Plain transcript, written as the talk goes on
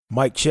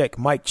Mic check,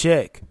 mic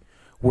check.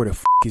 Where the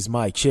is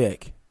my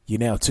check? You're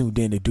now tuned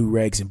in to Do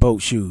Rags and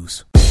Boat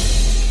Shoes.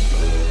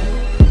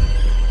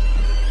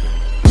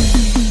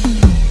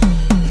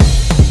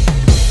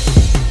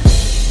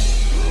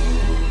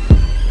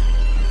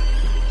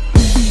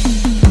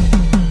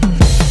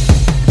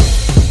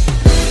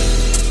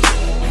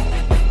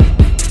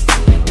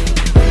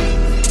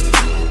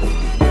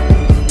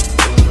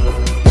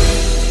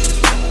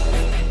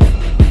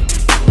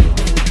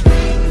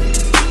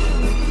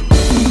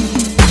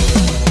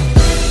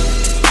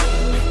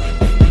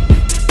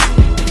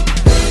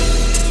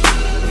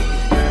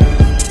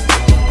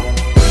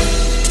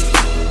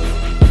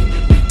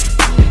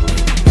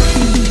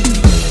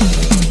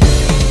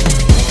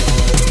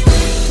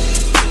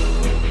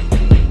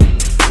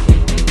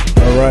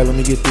 Let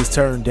me get this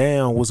turned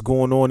down. What's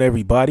going on,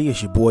 everybody?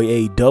 It's your boy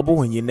A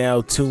Double, and you're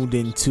now tuned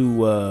into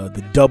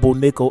the double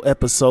nickel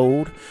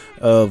episode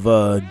of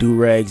Do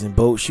Rags and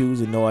Boat Shoes.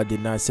 And no, I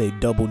did not say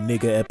double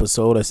nigga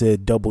episode. I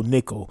said double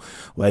nickel,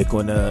 like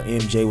when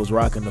MJ was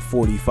rocking the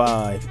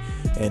 45,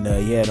 and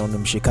he had on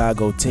them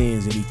Chicago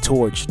 10s, and he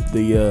torched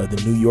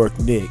the New York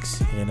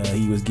Knicks, and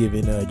he was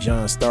giving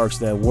John Starks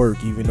that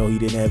work, even though he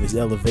didn't have his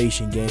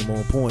elevation game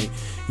on point.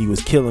 He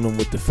was killing them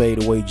with the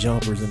fadeaway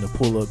jumpers and the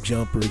pull-up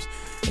jumpers.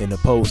 In the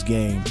post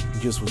game,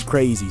 just was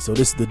crazy. So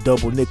this is the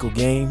double nickel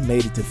game.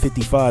 Made it to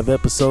 55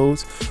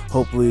 episodes.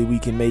 Hopefully we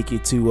can make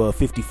it to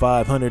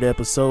 5,500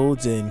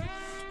 episodes, and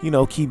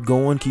keep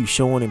going, keep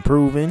showing,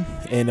 improving.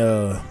 And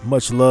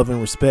much love and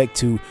respect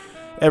to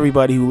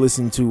everybody who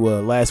listened to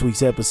last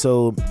week's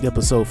episode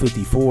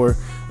 54.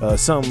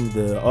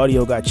 The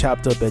audio got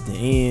chopped up at the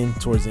end,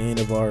 towards the end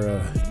of our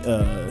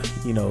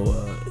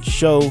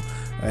show.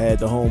 I had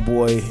the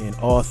homeboy and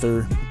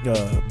author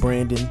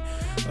Brandon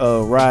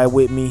ride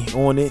with me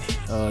on it,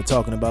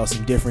 talking about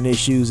some different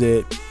issues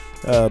that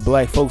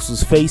black folks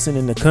was facing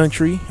in the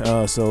country.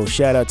 So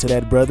shout out to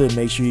that brother.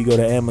 Make sure you go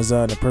to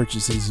Amazon to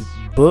purchase his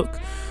book,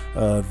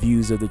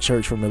 Views of the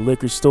Church from the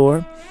Liquor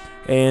Store.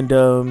 And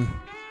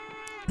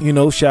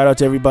shout out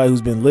to everybody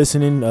who's been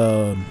listening.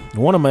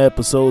 One of my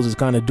episodes is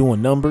kind of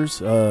doing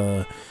numbers.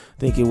 I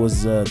think it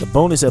was the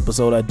bonus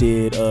episode I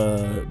did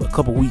a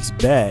couple weeks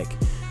back.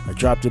 I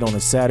dropped it on a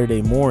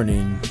Saturday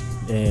morning,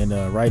 and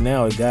right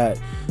now it got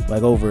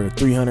like over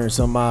 300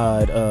 some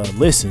odd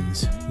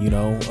listens,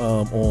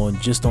 on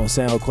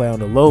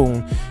SoundCloud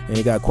alone, and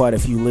it got quite a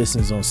few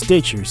listens on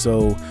Stitcher.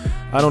 So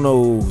I don't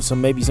know,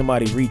 maybe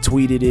somebody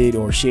retweeted it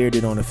or shared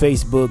it on a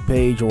Facebook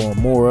page or on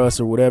More Us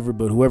or whatever,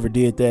 but whoever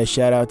did that,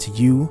 shout out to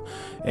you.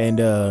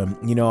 And I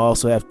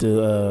also have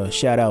to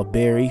shout out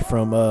Barry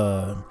from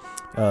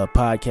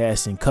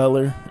Podcast in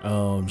Color.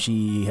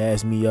 She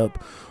has me up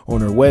on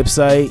her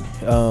website,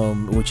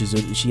 which is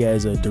she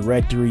has a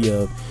directory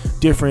of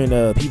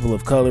different people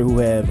of color who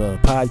have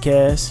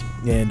podcasts.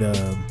 And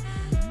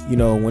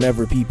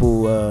whenever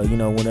people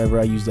whenever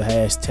I use the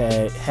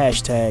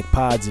hashtag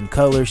pods in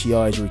color, she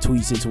always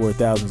retweets it to her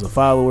thousands of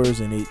followers,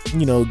 and it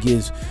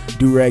gives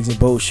Do Rags and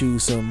Boat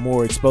Shoes some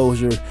more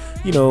exposure,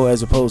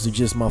 as opposed to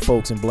just my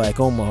folks in Black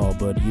Omaha.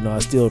 But I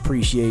still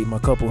appreciate my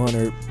couple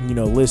hundred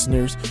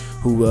listeners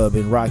who have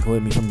been rocking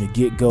with me from the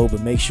get-go.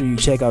 But make sure you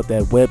check out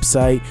that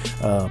website,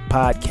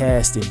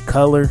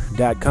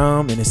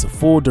 podcastincolor.com, and it's a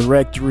full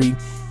directory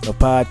of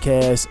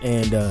podcasts,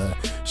 and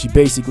she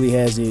basically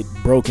has it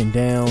broken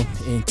down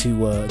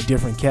into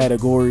different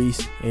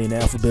categories in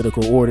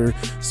alphabetical order.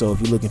 So if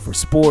you're looking for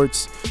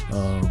sports,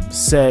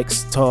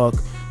 sex, talk,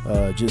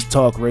 just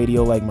talk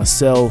radio like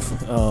myself,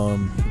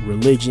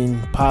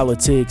 religion,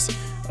 politics,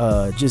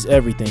 just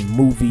everything,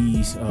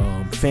 movies,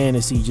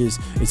 fantasy,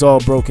 it's all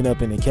broken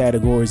up into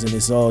categories, and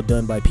it's all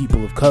done by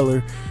people of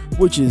color,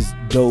 which is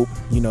dope,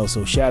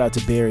 so shout out to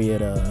Barry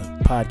at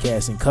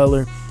Podcast in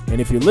Color. And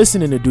if you're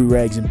listening to Do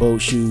Rags and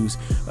Boat Shoes,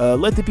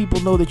 let the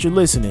people know that you're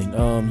listening.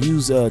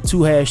 Use 2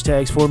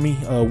 hashtags for me.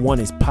 One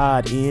is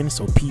PODIN,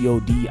 so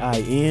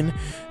PODIN,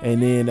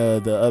 and then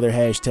the other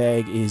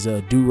hashtag is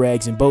Do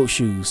Rags and Boat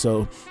Shoes.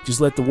 So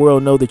just let the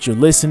world know that you're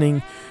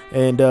listening,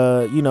 and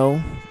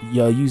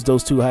use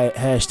those 2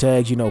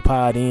 hashtags.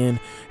 PODIN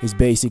is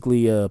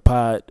basically a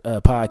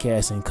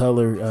podcast in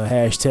color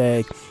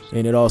hashtag,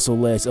 and it also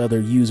lets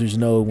other users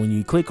know when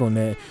you click on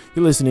that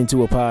you're listening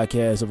to a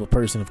podcast of a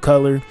person of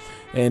color.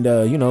 And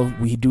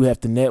we do have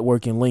to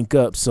network and link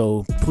up,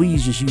 so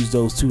please just use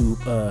those 2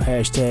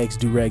 hashtags,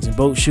 Do Rags and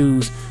Boat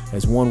Shoes,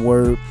 as one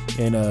word,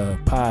 and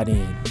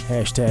PODIN,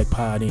 hashtag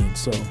PODIN.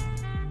 So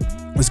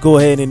let's go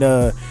ahead and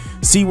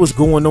see what's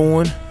going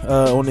on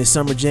this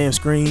Summer Jam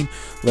screen.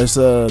 Let's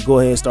go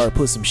ahead and start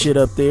put some shit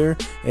up there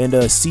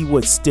and see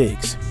what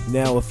sticks.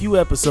 Now, a few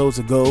episodes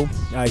ago,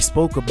 I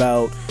spoke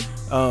about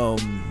the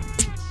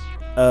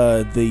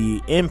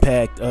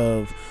impact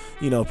of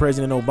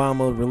President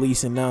Obama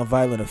releasing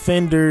nonviolent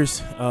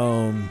offenders,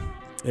 and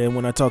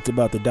when I talked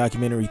about the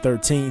documentary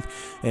 13th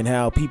and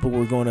how people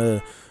were going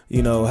to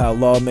how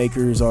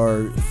lawmakers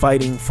are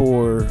fighting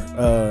for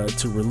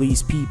to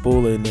release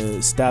people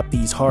and stop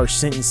these harsh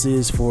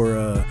sentences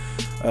for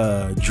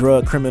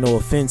drug criminal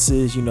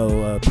offenses,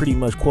 pretty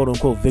much quote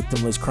unquote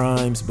victimless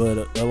crimes.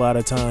 But a lot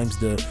of times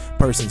the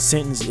person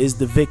sentenced is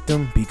the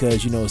victim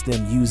because, it's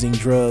them using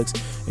drugs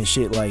and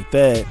shit like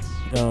that.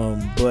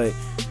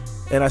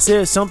 And I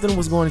said something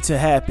was going to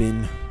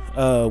happen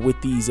with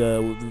these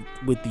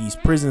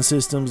prison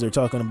systems. They're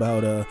talking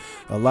about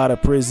a lot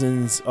of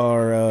prisons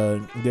are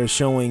they're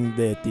showing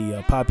that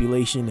the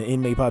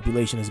inmate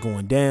population is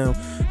going down.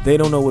 They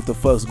don't know what the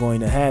fuck's going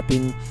to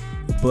happen,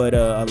 but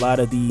a lot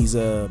of these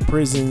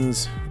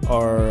prisons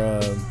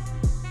are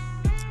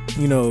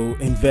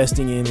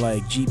investing in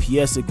like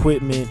GPS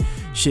equipment,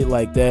 shit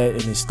like that,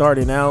 and it's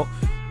starting out.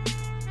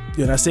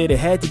 And I said it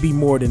had to be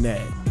more than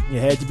that.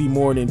 It had to be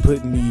more than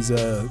putting these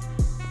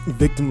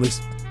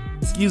victimless,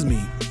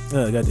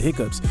 I got the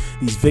hiccups,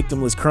 these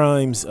victimless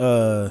crimes,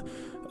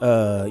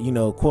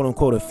 quote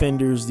unquote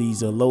offenders,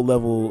 these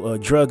low-level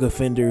drug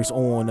offenders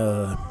on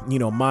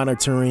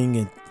monitoring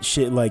and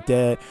shit like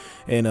that,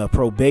 and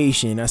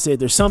probation. I said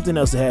there's something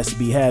else that has to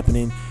be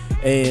happening.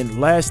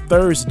 And last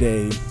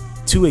Thursday,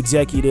 2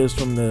 executives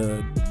from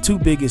the 2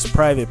 biggest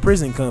private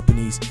prison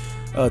companies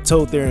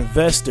told their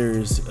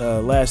investors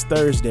last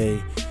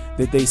Thursday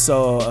that they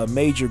saw a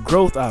major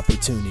growth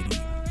opportunity,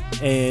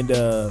 and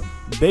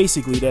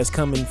basically that's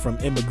coming from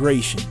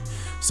immigration.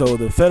 So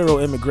the federal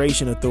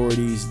immigration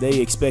authorities, they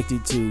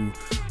expected to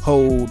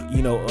hold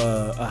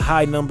a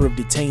high number of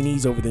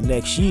detainees over the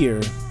next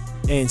year,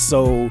 and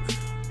so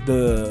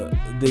the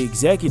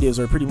executives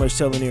are pretty much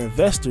telling their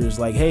investors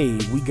like, hey,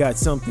 we got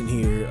something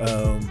here.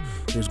 I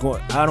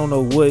don't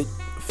know what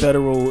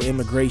federal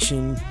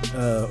immigration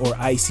or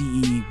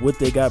ICE, what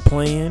they got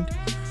planned,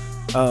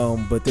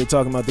 but they're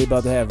talking about they're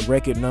about to have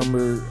record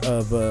number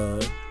of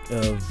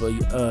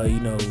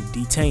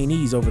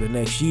detainees over the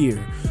next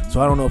year.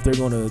 So I don't know if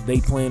they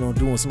plan on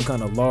doing some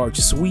kind of large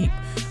sweep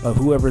of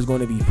whoever's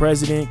going to be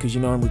president, because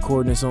I'm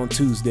recording this on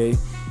Tuesday,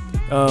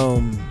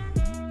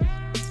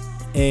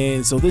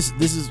 and so this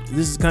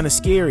is kind of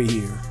scary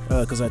here,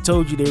 because I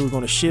told you they were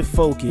going to shift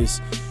focus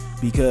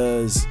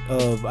because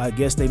of, I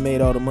guess they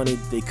made all the money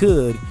that they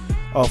could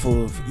off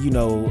of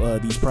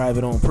these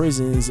private owned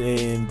prisons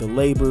and the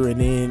labor,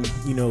 and then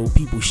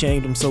people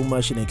shamed them so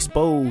much and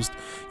exposed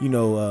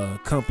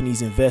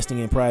companies investing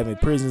in private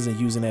prisons and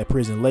using that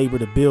prison labor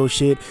to build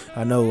shit.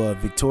 I know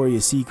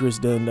Victoria's Secret's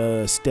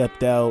done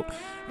stepped out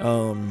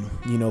from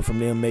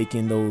them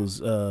making those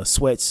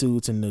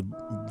sweatsuits and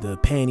the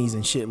panties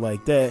and shit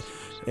like that,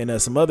 and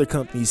some other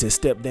companies have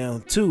stepped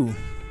down too.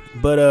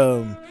 But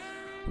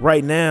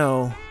right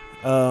now,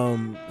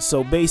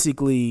 so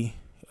basically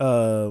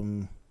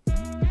the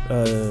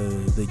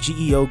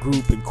GEO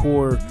Group and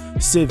Core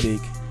Civic,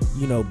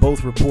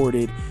 both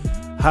reported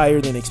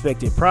higher than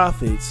expected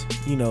profits,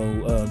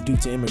 due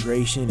to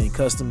immigration and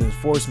customs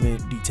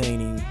enforcement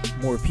detaining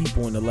more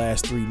people in the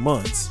last 3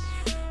 months.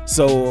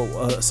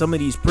 So some of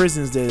these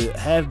prisons that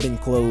have been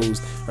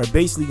closed are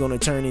basically going to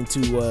turn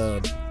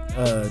into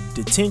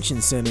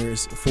detention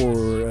centers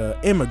for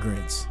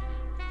immigrants.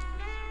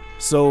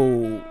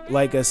 So,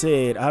 like I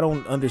said, I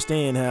don't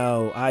understand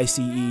how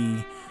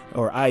ICE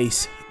or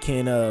ICE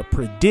can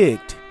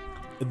predict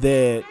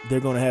that they're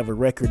going to have a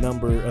record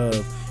number of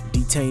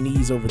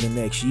detainees over the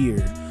next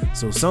year.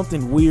 So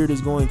something weird is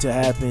going to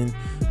happen.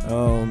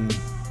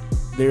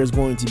 There's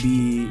going to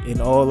be an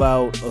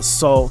all-out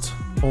assault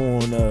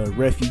on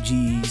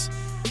refugees,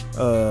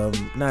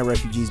 not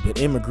refugees, but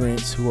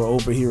immigrants who are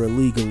over here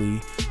illegally,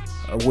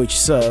 which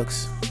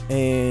sucks.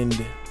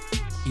 And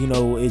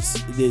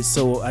it's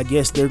so I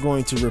guess they're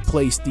going to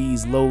replace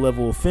these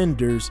low-level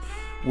offenders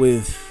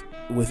with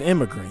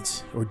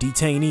immigrants or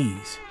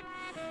detainees.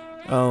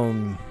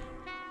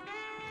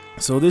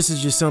 So this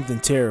is just something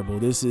terrible.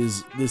 This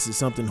is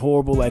something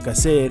horrible. Like I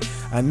said,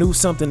 I knew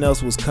something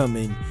else was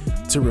coming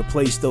to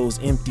replace those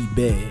empty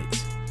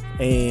beds.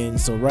 And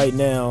so right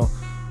now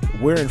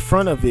we're in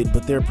front of it,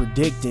 but they're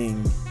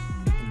predicting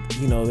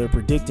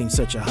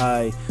such a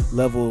high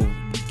level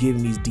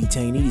giving these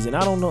detainees, and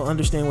I don't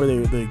understand where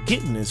they're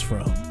getting this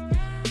from.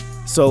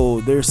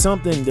 So there's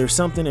something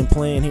in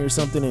plan here,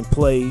 something in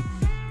play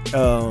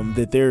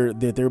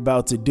that they're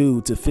about to do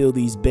to fill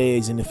these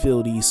beds and to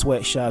fill these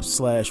sweatshops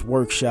 /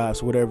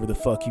 workshops, whatever the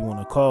fuck you want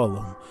to call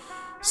them.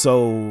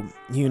 So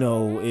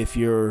if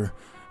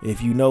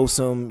you know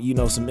some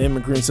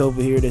immigrants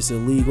over here that's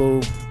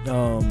illegal,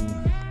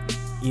 some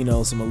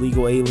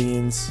illegal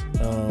aliens,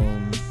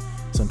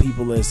 some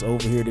people that's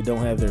over here that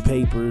don't have their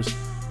papers,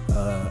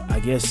 I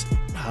guess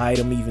hide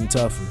them even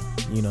tougher.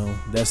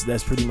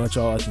 That's pretty much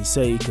all I can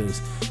say,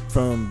 because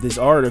from this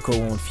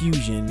article on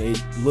Fusion, it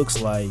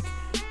looks like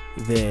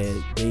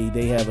that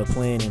they have a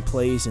plan in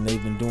place, and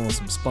they've been doing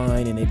some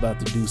spying, and they about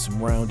to do some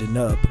rounding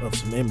up of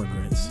some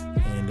immigrants.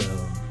 And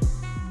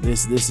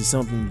this is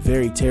something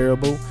very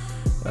terrible.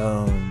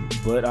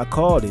 But I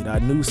called it. I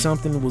knew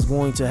something was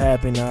going to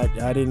happen.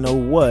 I didn't know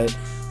what,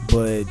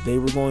 but they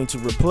were going to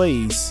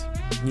replace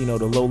the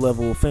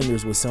low-level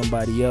offenders with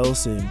somebody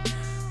else. And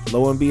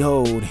lo and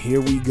behold,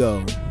 here we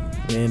go.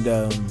 And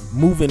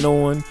moving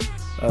on,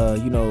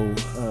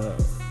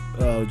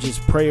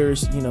 just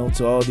prayers,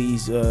 to all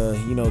these,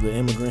 the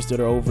immigrants that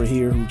are over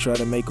here who try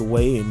to make a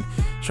way and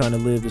trying to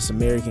live this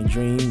American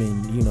dream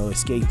and,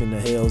 escaping the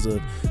hells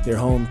of their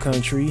home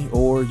country,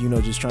 or,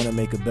 just trying to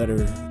make a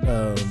better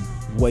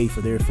way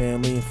for their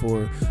family and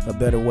for a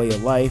better way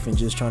of life, and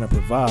just trying to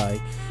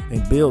provide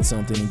and build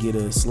something and get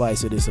a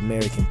slice of this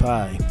American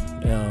pie.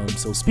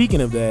 So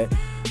speaking of that,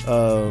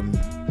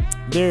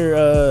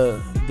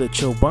 the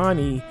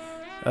Chobani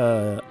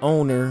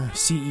owner,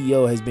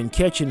 CEO, has been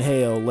catching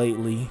hell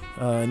lately,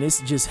 and this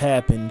just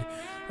happened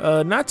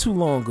not too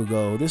long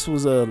ago. This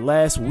was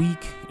last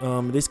week.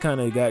 This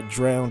kind of got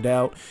drowned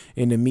out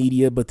in the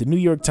media, but the New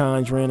York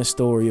Times ran a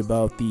story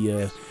about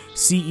the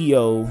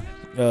CEO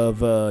of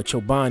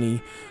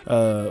Chobani,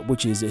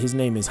 which is, his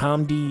name is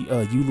Hamdi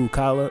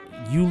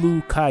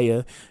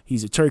Ulukaya.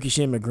 He's a Turkish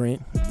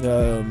immigrant,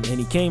 and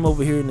he came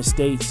over here in the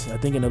States, I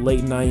think in the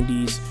late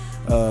 90s.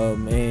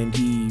 And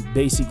he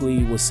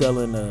basically was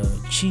selling a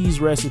cheese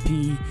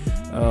recipe,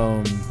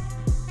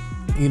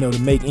 to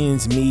make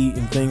ends meet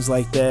and things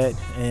like that,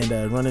 and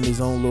running his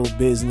own little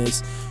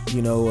business,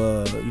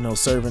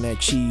 serving that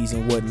cheese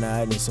and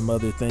whatnot and some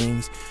other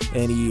things.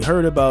 And he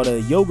heard about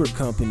a yogurt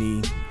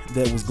company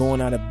that was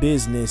going out of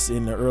business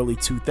in the early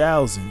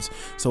 2000s.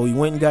 So he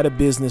went and got a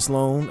business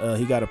loan.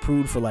 He got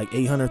approved for like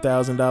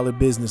 $800,000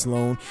 business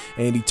loan,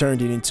 and he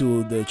turned it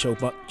into the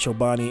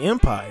Chobani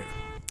empire.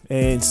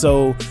 And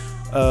so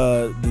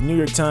the New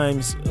York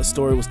Times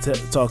story was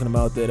talking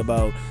about that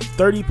about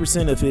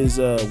 30% of his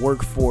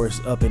workforce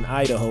up in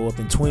Idaho, up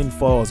in Twin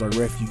Falls, are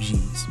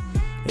refugees.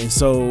 And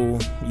so,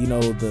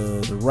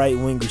 the right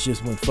wingers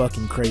just went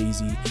fucking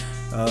crazy.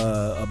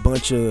 A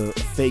bunch of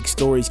fake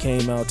stories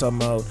came out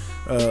talking about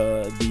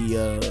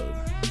the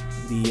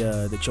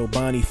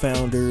Chobani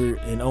founder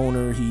and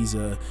owner. He's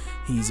a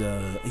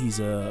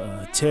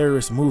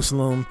terrorist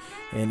Muslim,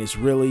 and it's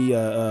really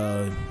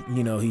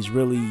he's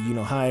really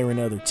hiring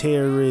other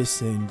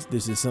terrorists, and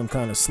this is some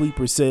kind of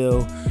sleeper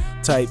cell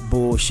type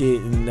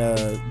bullshit.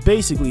 And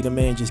basically the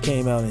man just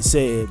came out and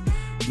said,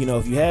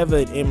 if you have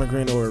an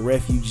immigrant or a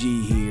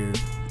refugee here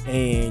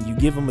and you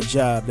give them a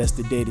job, that's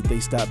the day that they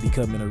stop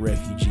becoming a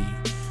refugee,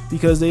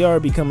 because they are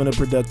becoming a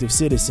productive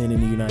citizen in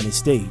the United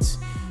States.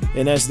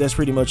 And that's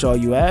pretty much all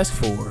you ask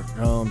for.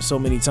 So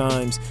many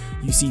times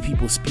you see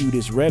people spew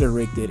this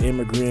rhetoric that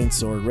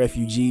immigrants or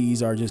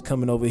refugees are just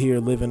coming over here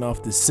living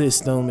off the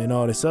system and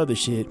all this other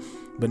shit.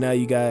 But now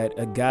you got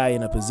a guy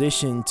in a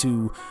position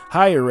to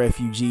hire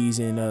refugees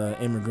and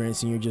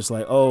immigrants, and you're just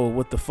like, oh,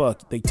 what the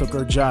fuck? They took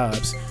our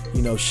jobs,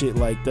 shit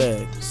like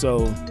that.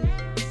 So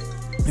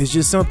it's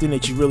just something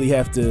that you really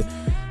have to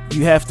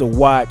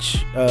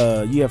watch.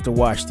 You have to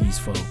watch these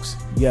folks.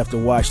 You have to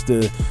watch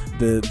the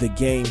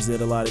games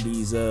that a lot of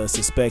these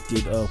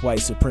suspected white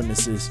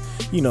supremacists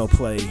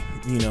play.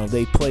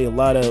 They play a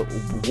lot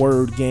of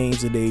word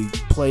games, and they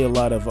play a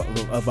lot of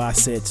I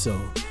said so.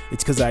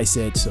 It's because I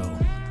said so.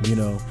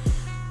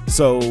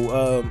 So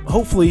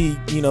hopefully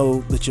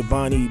the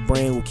Chobani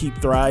brand will keep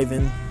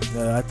thriving.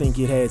 I think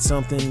it had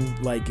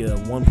something like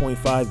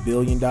 $1.5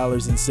 billion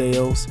in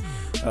sales.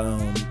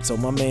 So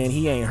my man,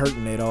 he ain't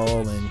hurting at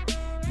all. And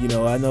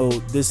I know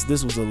this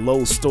was a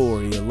low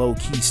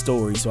key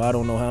story, so I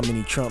don't know how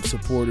many Trump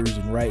supporters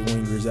and right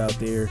wingers out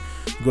there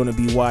going to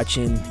be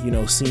watching,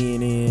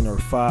 CNN or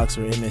Fox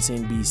or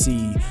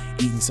MSNBC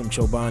eating some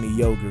Chobani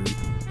yogurt,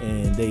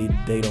 and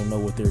they don't know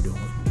what they're doing.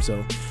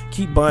 So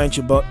keep buying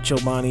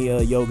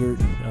Chobani yogurt,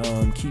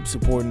 keep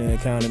supporting the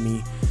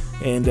economy.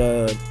 And,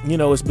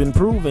 it's been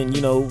proven,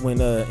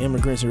 when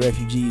immigrants and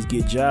refugees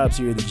get jobs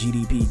here, the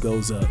GDP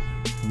goes up,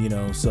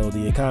 so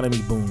the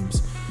economy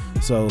booms.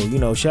 So,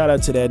 shout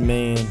out to that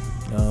man.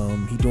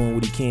 He doing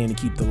what he can to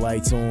keep the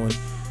lights on.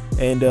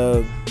 And,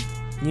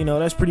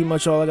 that's pretty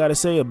much all I got to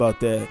say about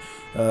that.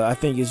 I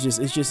think it's just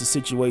a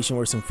situation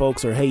where some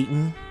folks are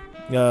hating,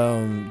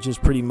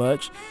 just pretty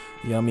much.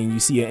 You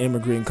see an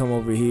immigrant come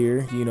over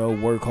here,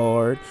 work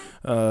hard,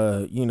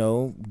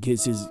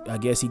 gets I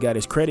guess he got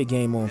his credit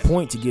game on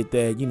point to get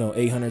that,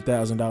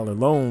 $800,000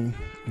 loan,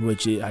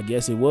 which I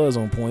guess it was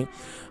on point.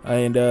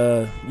 And,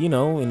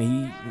 and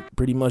he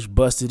pretty much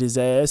busted his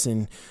ass,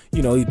 and,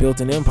 he built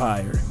an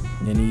empire,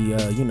 and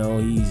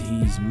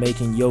he's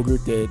making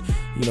yogurt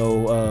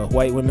that,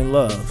 white women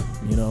love,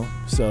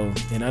 so,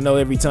 and I know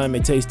every time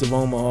at Taste of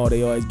Omaha,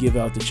 they always give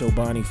out the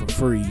Chobani for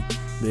free.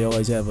 They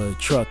always have a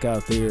truck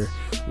out there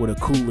with a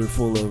cooler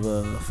full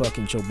of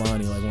fucking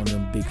Chobani, like one of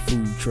them big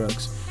food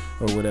trucks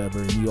or whatever.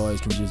 And you always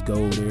can just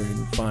go there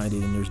and find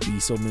it, and there's be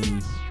so many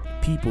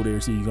people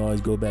there, so you can always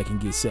go back and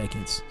get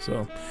seconds.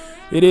 So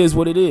it is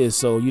what it is.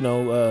 So,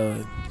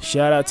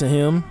 shout out to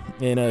him,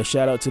 and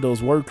shout out to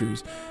those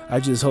workers. I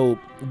just hope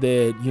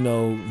that,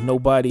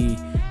 nobody,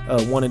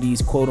 one of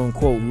these quote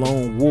unquote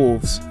lone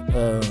wolves,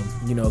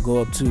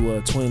 go up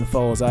to Twin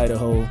Falls,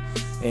 Idaho,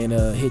 and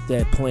hit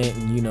that plant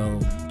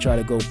and try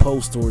to go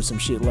postal or some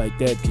shit like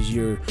that because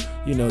you're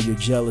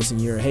jealous and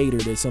you're a hater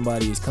that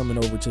somebody is coming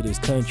over to this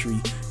country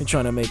and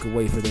trying to make a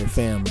way for their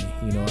family.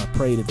 I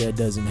pray that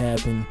doesn't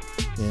happen,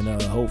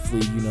 and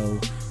hopefully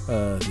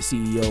the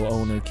CEO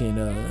owner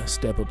can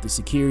step up the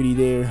security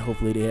there.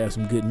 Hopefully they have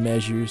some good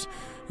measures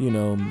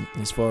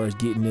as far as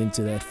getting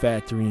into that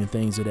factory and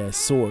things of that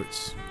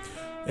sorts.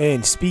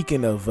 And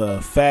speaking of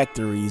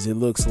factories, it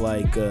looks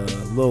like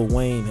Lil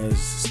Wayne has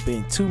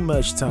spent too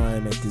much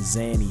time at the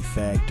Zanny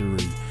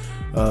factory.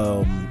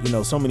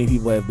 So many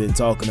people have been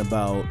talking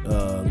about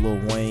Lil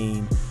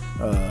Wayne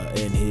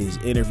and his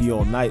interview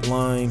on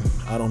Nightline.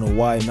 I don't know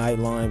why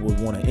Nightline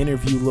would want to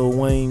interview Lil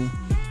Wayne.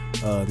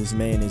 This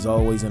man is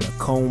always in a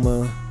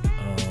coma,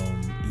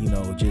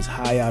 just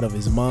high out of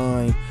his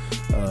mind,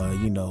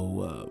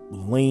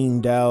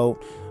 leaned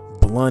out,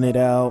 blunted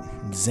out,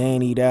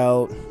 zannied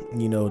out.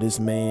 This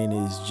man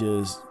is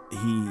just,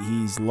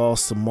 he's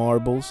lost some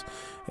marbles.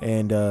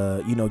 And,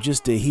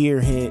 just to hear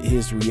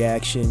his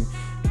reaction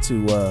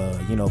to,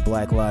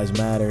 Black Lives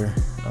Matter,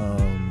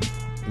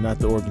 not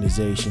the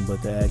organization,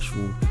 but the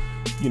actual,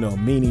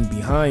 meaning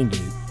behind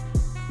it,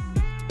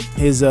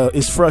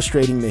 is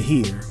frustrating to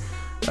hear.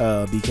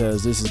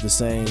 Because this is the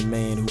same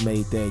man who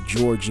made that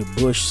Georgia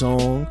Bush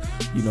song,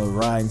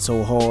 riding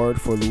so hard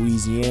for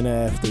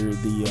Louisiana after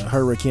the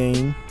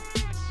hurricane,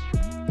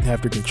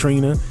 after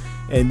Katrina.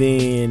 And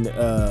then,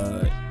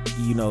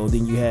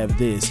 then you have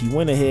this. He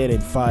went ahead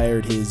and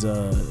fired his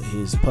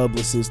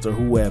publicist or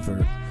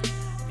whoever.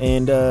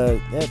 And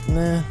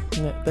that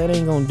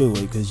ain't gonna do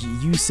it, because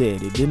you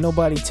said it. Didn't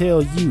nobody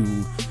tell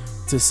you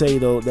to say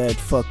that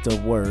fucked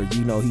up word?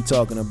 He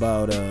talking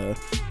about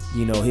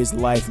his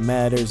life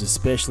matters,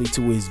 especially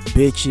to his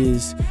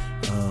bitches.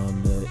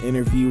 The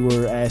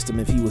interviewer asked him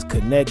if he was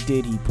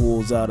connected. He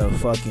pulls out a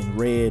fucking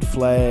red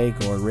flag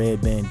or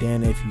red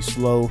bandana if you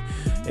slow,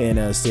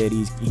 and said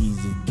he's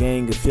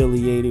gang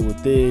affiliated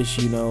with this,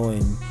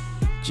 and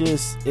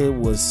just, it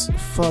was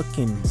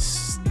fucking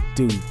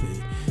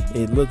stupid.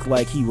 It looked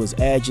like he was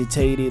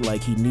agitated,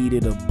 like he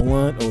needed a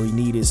blunt or he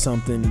needed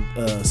something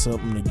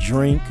to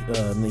drink.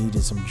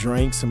 Needed some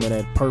drink, some of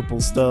that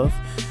purple stuff.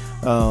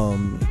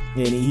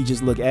 And he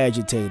just looked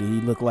agitated.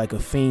 He looked like a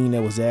fiend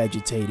that was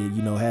agitated,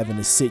 having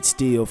to sit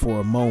still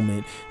for a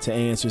moment to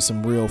answer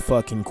some real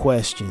fucking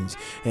questions.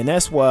 And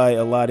that's why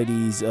a lot of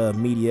these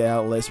media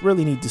outlets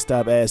really need to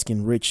stop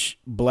asking rich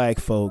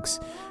black folks,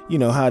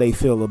 how they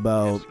feel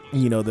about,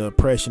 the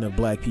oppression of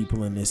black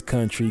people in this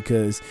country.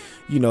 Because,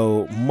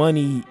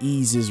 money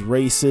eases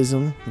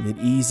racism. It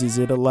eases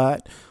it a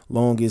lot.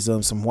 Long as a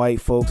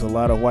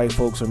lot of white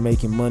folks are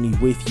making money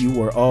with you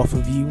or off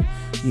of you,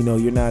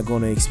 you're not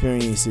going to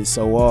experience it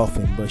so often.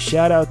 But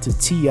shout out to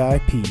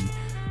TIP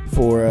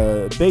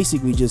for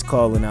basically just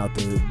calling out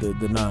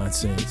the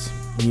nonsense.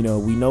 We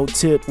know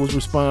Tip was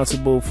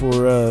responsible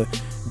for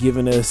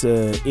giving us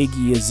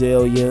Iggy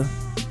Azalea,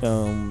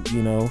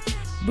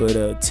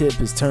 but Tip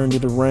has turned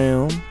it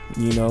around.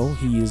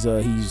 He's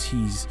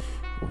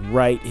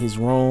right his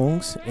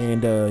wrongs,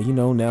 and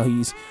now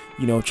he's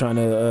trying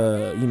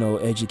to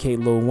educate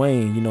Lil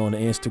Wayne. On the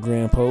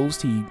Instagram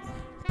post, he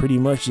pretty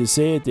much just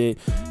said that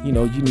you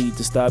need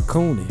to stop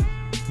cooning.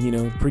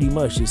 Pretty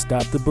much just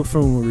stop the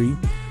buffoonery,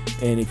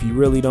 and if you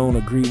really don't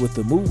agree with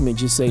the movement,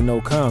 just say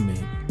no comment.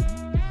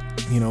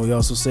 He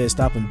also said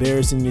stop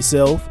embarrassing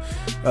yourself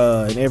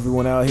and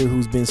everyone out here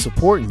who's been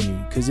supporting you,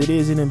 because it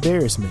is an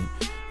embarrassment.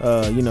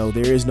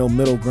 There is no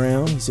middle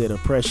ground. He said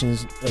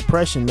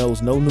oppression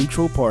knows no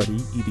neutral party.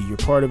 Either you're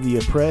part of the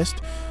oppressed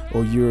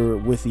or you're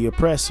with the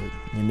oppressor.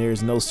 And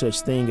there's no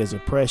such thing as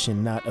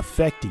oppression not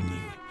affecting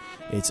you.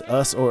 It's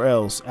us or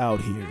else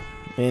out here.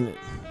 And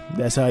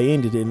that's how he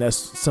ended it. And that's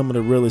some of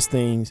the realest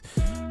things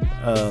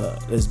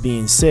that's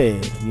being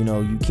said.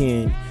 You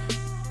can't,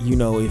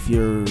 if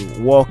you're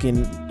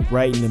walking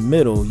right in the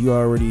middle, you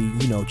already,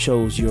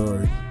 chose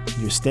your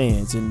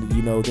stance. And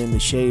then the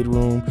Shade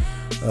Room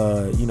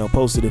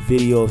posted a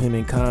video of him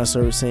in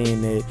concert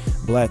saying that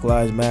Black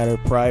Lives Matter.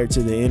 Prior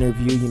to the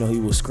interview, he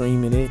was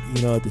screaming it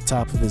at the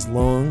top of his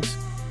lungs.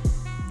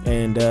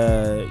 And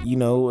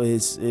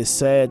it's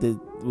sad that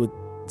what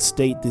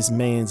state this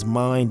man's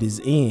mind is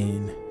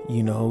in.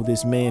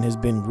 This man has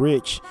been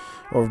rich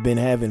or been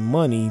having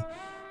money,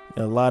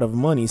 a lot of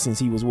money, since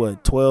he was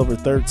 12 or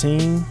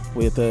 13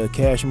 with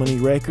Cash Money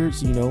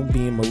Records,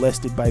 being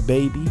molested by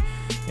Baby.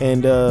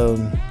 And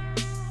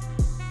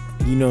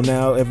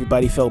now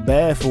everybody felt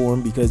bad for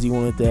him because he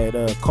wanted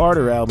that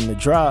Carter album to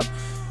drop.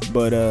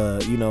 But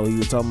he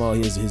was talking about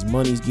his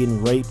money's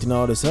getting raped and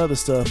all this other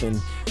stuff,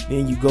 and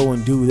then you go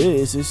and do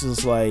this. It's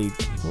just like,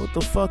 what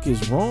the fuck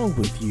is wrong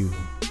with you?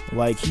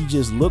 Like, he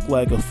just looked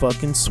like a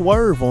fucking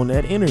swerve on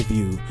that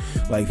interview.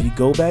 Like, if you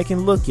go back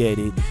and look at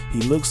it,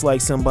 he looks like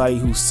somebody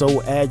who's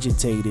so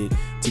agitated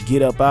to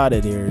get up out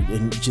of there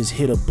and just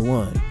hit a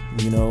blunt.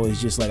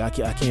 It's just like, I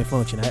can't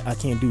function. I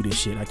can't do this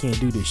shit. I can't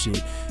do this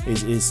shit.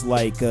 It's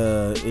like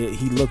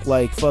he looked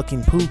like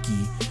fucking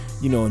Pookie,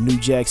 in New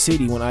Jack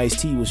City when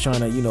Ice-T was trying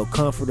to,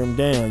 comfort him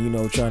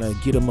down, trying to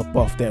get him up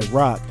off that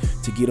rock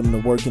to get him to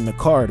work in the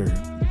Carter.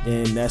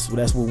 And that's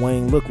what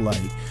Wayne looked like.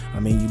 I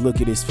mean, you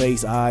look at his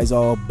face, eyes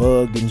all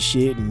bugged and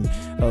shit, and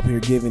up here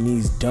giving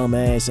these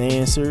dumbass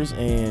answers,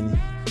 and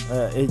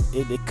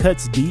it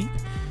cuts deep,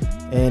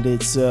 and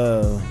it's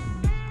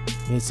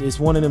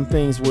one of them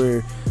things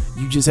where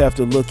you just have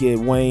to look at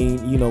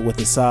Wayne, with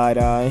the side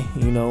eye,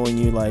 and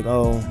you're like,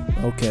 oh,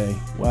 okay,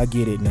 well, I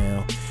get it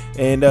now.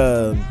 And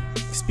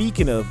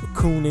speaking of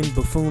cooning,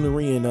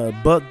 buffoonery,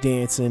 and buck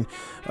dancing,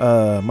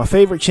 my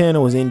favorite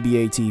channel is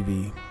NBA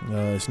TV.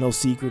 It's no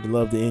secret, I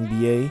love the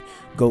NBA.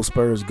 Go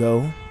Spurs,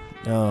 go.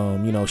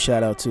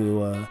 Shout out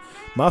to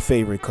my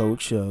favorite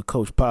coach,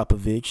 Coach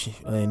Popovich,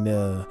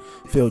 and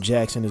Phil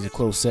Jackson is a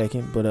close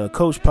second. But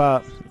Coach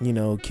Pop,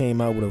 came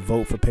out with a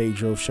vote for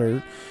Pedro's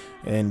shirt,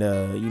 and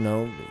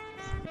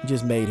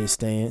just made his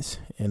stance,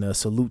 and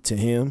salute to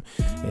him.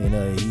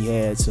 And he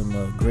had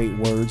some great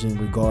words in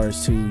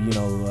regards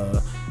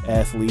to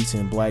athletes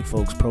and black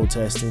folks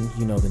protesting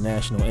the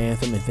national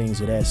anthem and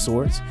things of that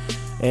sort.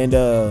 And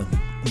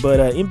but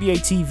NBA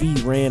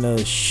TV ran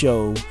a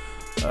show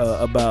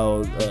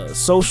about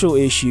social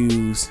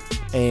issues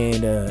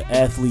and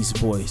athletes'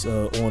 voice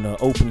on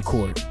Open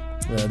Court.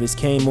 This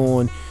came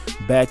on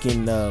back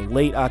in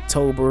late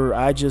October.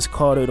 I just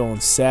caught it on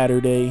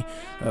Saturday,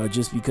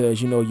 just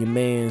because your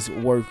man's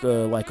work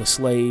like a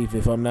slave.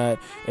 If I'm not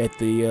at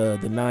the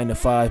 9 to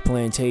 5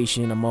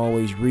 plantation, I'm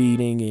always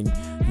reading and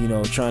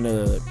trying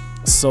to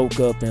soak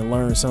up and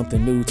learn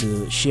something new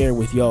to share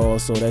with y'all.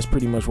 So that's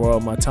pretty much where all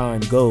my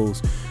time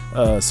goes.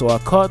 So I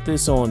caught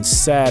this on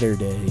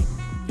Saturday,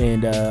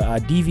 and I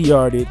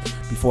DVR'd it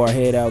before I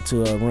head out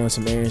to run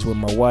some errands with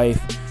my wife.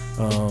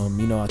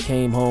 I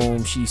came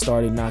home, she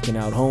started knocking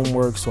out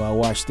homework, so I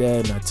watched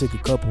that and I took a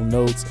couple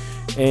notes.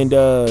 And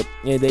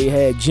they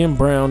had Jim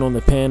Brown on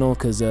the panel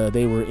because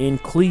they were in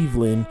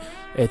Cleveland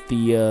at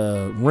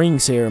the ring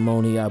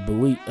ceremony, I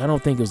believe. I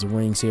don't think it was a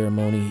ring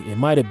ceremony. It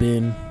might have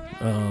been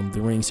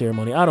the ring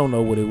ceremony. I don't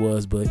know what it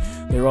was, but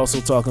they were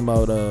also talking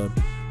about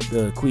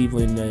the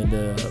Cleveland and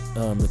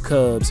the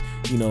Cubs,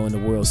 in the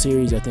World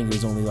Series. I think it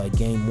was only like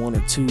game 1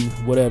 or 2,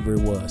 whatever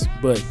it was,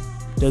 but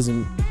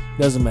doesn't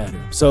matter.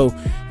 So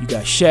you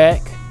got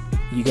Shaq,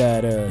 you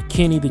got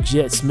Kenny the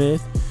Jet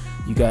Smith,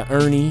 you got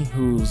Ernie,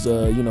 who's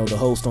the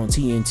host on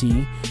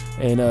TNT,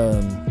 and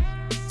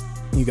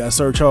you got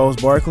Sir Charles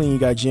Barkley, and you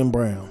got Jim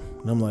Brown.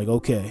 And I'm like,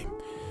 okay,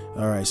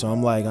 all right. So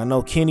I'm like, I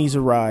know Kenny's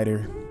a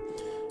rider.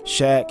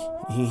 Shaq,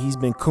 he's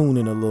been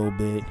cooning a little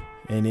bit.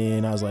 And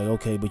then I was like,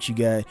 okay, but you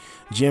got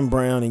Jim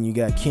Brown and you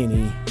got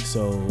Kenny.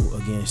 So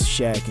against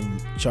Shaq and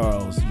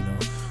Charles,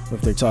 if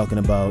they're talking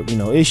about,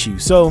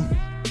 issues. So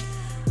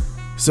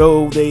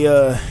they,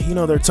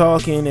 they're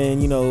talking,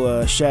 and,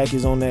 Shaq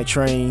is on that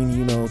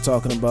train,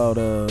 talking about,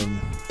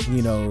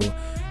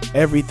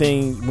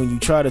 everything. When you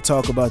try to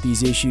talk about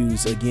these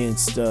issues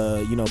against,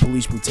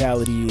 police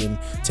brutality and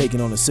taking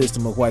on a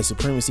system of white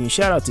supremacy. And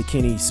shout out to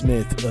Kenny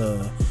Smith,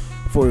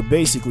 for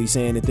basically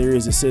saying that there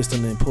is a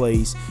system in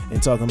place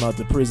and talking about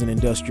the prison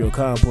industrial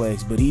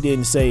complex, but he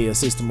didn't say a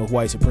system of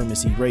white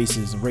supremacy,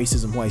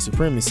 racism, white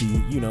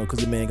supremacy, because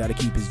the man got to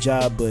keep his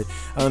job. But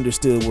I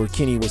understood where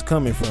Kenny was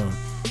coming from,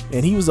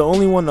 and he was the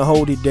only one to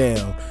hold it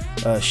down.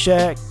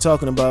 Shaq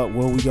talking about,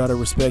 well, we got to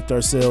respect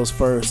ourselves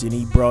first, and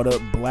he brought up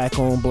black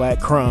on black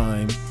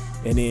crime.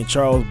 And then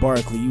Charles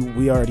Barkley,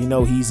 we already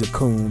know he's a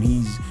coon.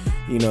 He's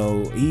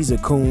a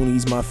coon.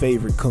 He's my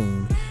favorite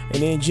coon.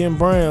 And then Jim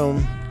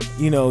Brown,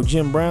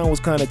 Jim Brown was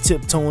kind of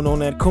tiptoeing on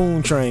that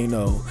coon train,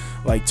 though.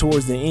 Like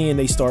towards the end,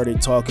 they started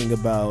talking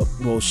about,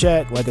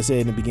 Shaq, like I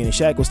said in the beginning,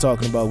 Shaq was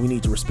talking about we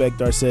need to respect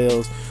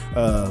ourselves,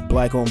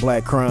 black on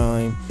black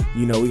crime.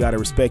 We got to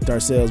respect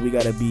ourselves. We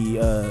got to be,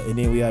 and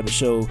then we got to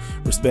show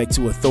respect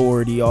to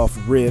authority off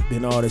rip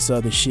and all this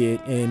other shit.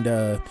 And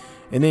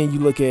then you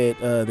look at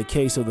the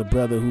case of the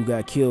brother who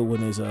got killed when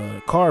his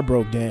car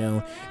broke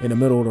down in the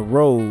middle of the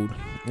road.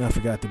 I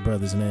forgot the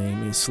brother's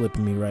name. It's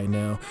slipping me right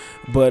now.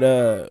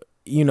 But,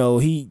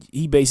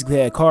 he basically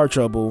had car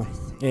trouble,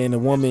 and the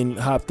woman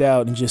hopped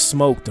out and just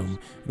smoked him.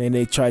 And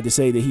they tried to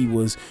say that he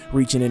was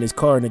reaching in his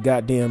car and the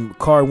goddamn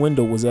car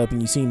window was up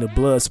and you seen the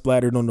blood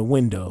splattered on the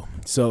window.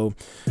 So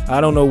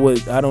I don't know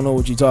what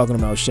you're talking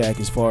about, Shaq,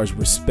 as far as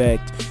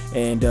respect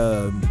and,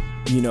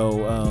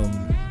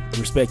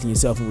 respecting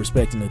yourself and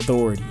respecting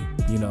authority,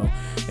 and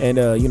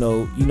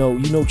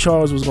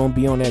Charles was gonna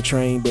be on that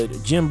train, but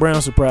Jim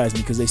Brown surprised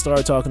me because they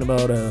started talking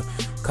about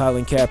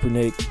Colin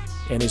Kaepernick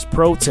and his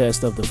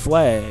protest of the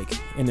flag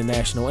and the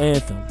national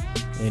anthem,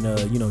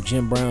 and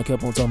Jim Brown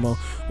kept on talking about,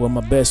 well,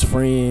 my best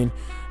friend,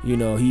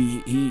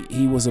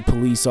 he was a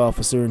police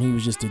officer and he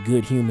was just a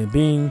good human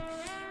being.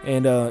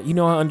 And, I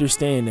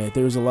understand that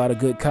there's a lot of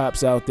good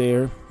cops out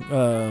there,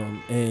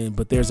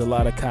 but there's a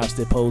lot of cops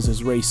that pose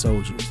as race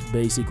soldiers.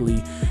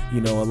 Basically,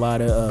 a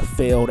lot of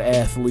failed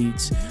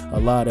athletes, a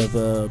lot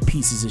of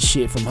pieces of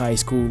shit from high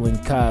school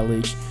and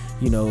college,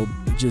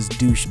 just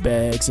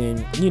douchebags.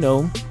 And,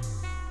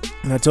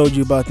 And I told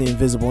you about the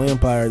invisible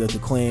empire that the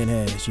Klan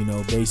has.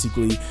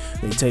 Basically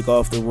they take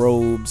off the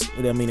robes.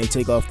 They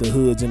take off the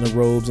hoods and the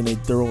robes, and they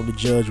throw on the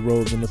judge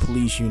robes and the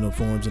police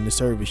uniforms and the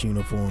service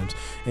uniforms,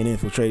 and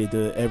infiltrated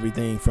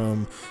everything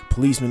from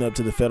policemen up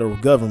to the federal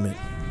government.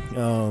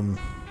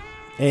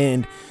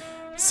 And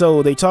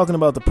so they talking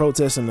about the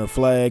protest and the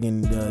flag,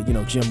 and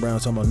Jim Brown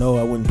talking about, no,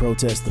 I wouldn't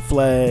protest the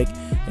flag,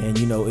 and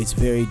it's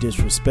very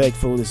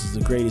disrespectful. This is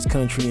the greatest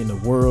country in the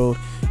world.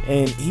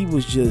 And he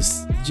was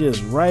just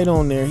right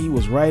on there. He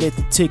was right at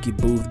the ticket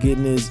booth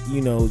getting his,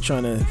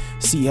 trying to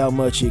see how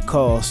much it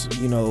costs,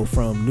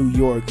 from New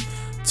York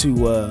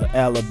to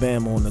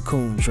Alabama on the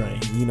Coon train.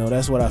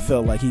 That's what I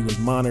felt like. He was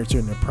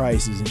monitoring the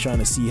prices and trying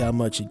to see how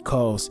much it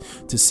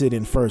costs to sit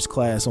in first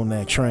class on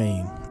that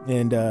train.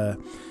 And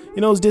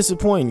it was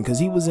disappointing because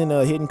he was in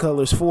Hidden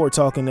Colors 4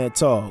 talking that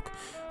talk.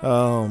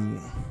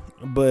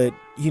 But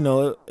in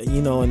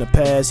the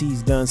past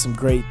he's done some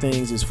great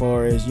things as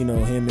far as him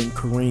and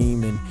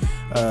Kareem and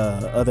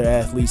other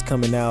athletes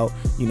coming out,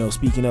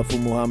 speaking up for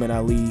Muhammad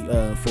Ali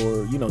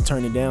for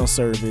turning down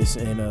service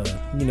and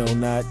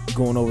not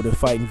going over to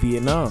fight in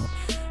Vietnam.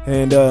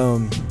 And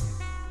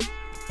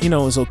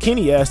and so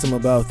Kenny asked him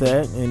about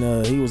that,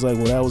 and he was like,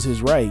 well, that was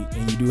his right,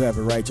 and you do have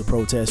a right to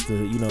protest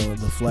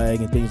the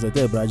flag and things like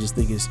that, but I just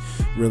think it's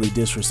really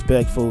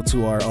disrespectful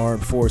to our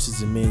armed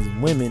forces and men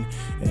and women.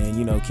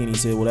 And Kenny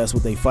said, well, that's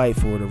what they fight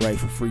for, the right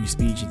for free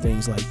speech and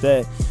things like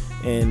that.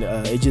 And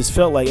it just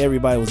felt like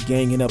everybody was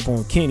ganging up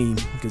on Kenny,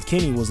 because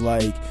Kenny was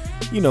like,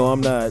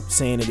 I'm not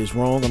saying that it's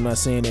wrong, I'm not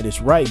saying that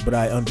it's right, but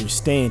I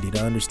understand it.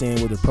 I understand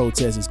where the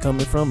protest is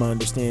coming from. I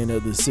understand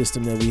the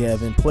system that we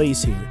have in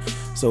place here.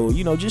 So,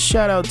 just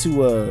shout out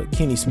to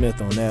Kenny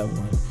Smith on that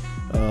one.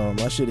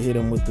 I should have hit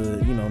him with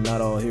the, not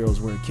all heroes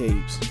wear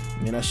capes.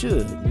 And I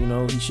should,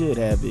 he should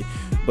have it.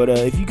 But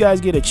if you guys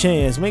get a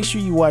chance, make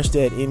sure you watch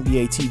that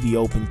NBA TV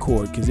Open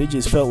Court, because it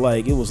just felt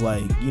like it was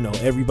like,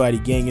 everybody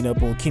ganging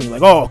up on Kenny,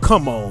 like, oh,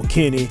 come on,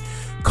 Kenny.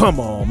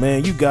 Come on,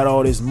 man. You got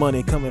all this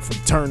money coming from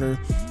Turner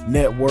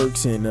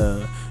Networks and,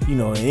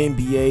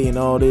 NBA and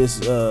all this,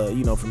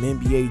 from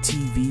NBA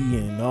TV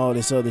and all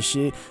this other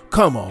shit.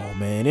 Come on,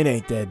 man. It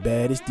ain't that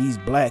bad. It's these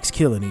blacks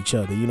killing each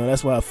other.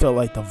 That's why I felt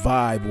like the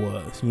vibe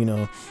was,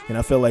 and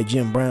I felt like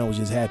Jim Brown was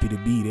just happy to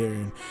be there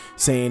and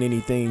saying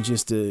anything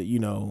just to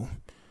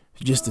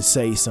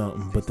say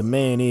something. But the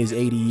man is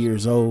 80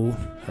 years old.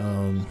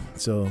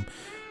 So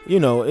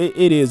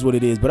it is what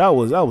it is. But I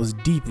was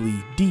deeply,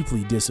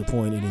 deeply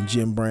disappointed in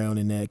Jim Brown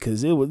in that,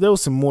 because there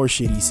was some more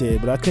shit he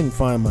said, but I couldn't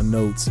find my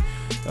notes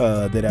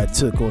that I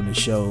took on the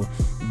show.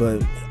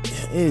 But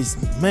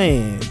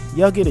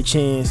y'all get a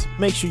chance,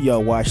 make sure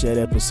y'all watch that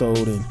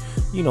episode and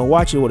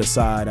watch it with a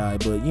side eye.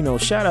 But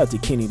shout out to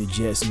Kenny the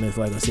Jet Smith.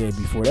 Like I said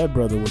before, that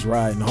brother was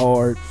riding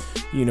hard,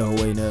 and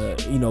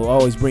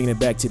always bringing it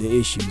back to the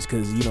issues,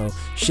 because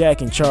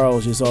Shaq and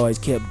Charles just always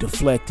kept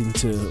deflecting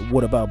to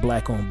what about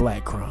black on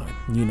black crime.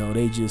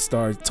 They just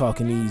started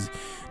talking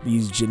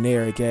these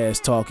generic ass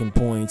talking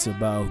points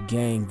about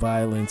gang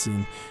violence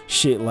and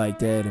shit like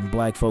that, and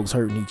black folks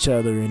hurting each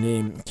other. And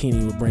then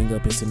Kenny would bring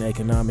up it's an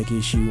economic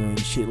issue and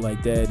shit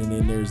like that. And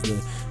then there's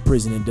the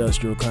prison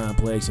industrial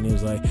complex, and it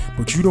was like,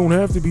 but you don't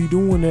have to be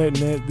doing that and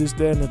that, this,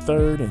 that, and the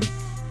third. And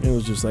it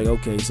was just like,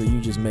 okay, so you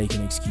just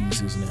making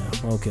excuses now.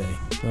 Okay,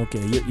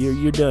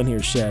 you're done here,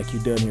 Shaq.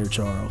 You're done here,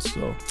 Charles.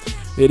 So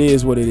it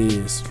is what it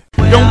is.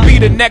 Don't be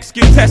the next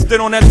get tested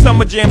on that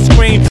Summer Jam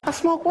screen. I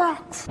smoke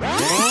rocks.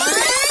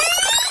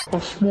 I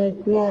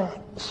smoke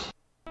rocks.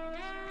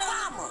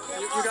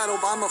 You got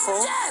Obama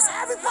phone? Yes,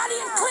 everybody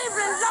in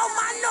Cleveland, low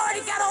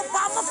minority got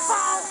Obama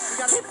phone.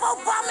 Keep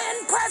Obama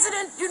in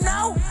president, He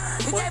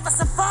gave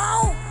us a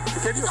phone. He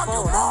gave you a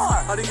phone? Do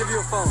more. How do you give you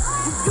a phone?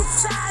 You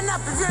sign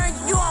up if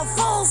you on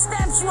food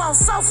stamps, you on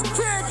Social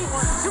Security,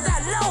 you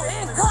got low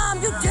income,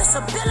 you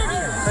disability.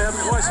 Hey, I have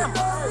a question.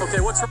 Okay,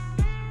 what's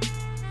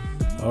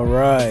All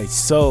right,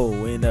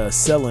 so in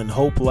selling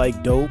hope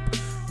like dope,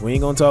 we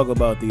ain't gonna talk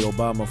about the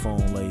Obama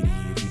phone lady.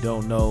 If you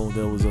don't know,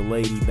 there was a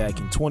lady back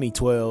in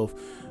 2012,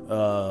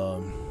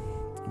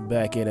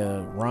 back at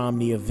a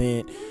Romney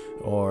event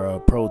or a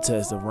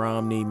protest of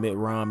Mitt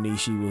Romney.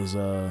 She was,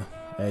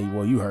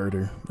 you heard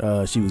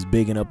her. She was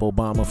bigging up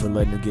Obama for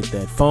letting her get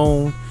that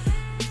phone.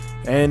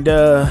 And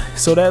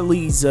so that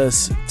leads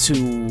us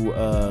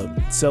to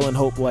selling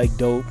hope like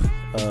dope.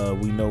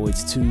 We know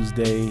it's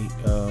Tuesday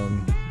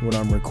when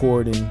I'm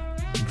recording.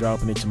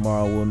 Dropping it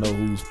tomorrow, we'll know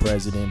who's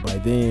president by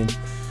then.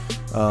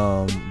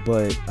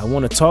 But I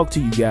want to talk to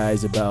you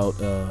guys about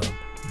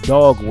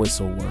dog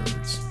whistle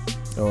words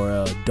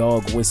or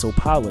dog whistle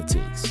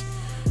politics.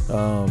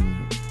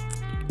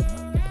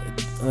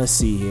 Let's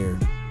see here.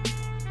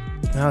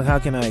 How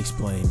can I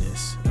explain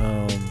this?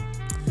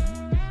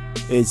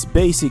 It's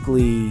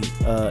basically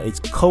it's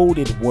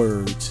coded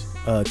words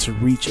to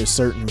reach a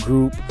certain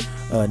group.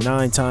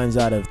 9 times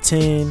out of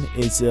 10,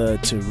 it's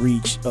to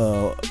reach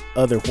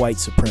other white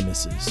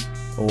supremacists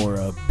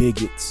or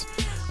bigots.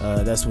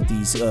 That's what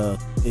these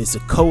it's a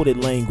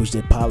coded language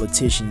that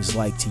politicians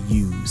like to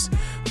use,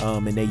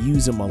 and they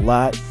use them a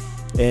lot.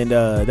 And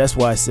that's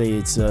why I say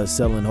it's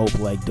selling hope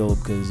like dope,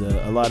 because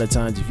a lot of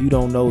times if you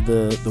don't know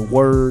the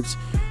words,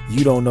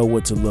 you don't know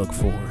what to look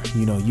for.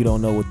 You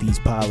don't know what these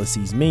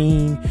policies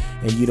mean,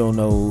 and you don't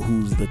know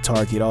who's the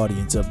target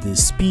audience of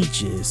this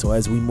speech is. So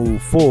as we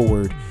move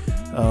forward,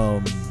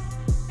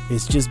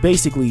 it's just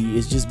basically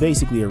a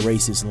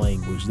racist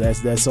language.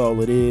 That's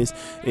all it is.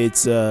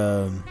 It's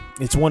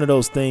one of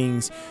those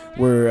things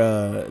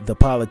where the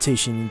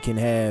politician can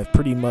have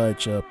pretty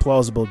much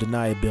plausible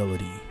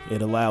deniability.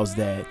 It allows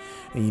that,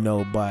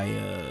 by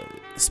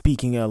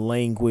speaking a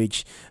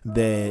language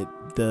that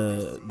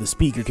the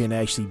speaker can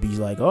actually be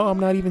like, oh, I'm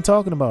not even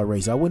talking about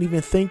race. I wasn't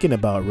even thinking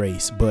about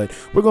race. But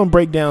we're gonna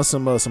break down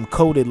some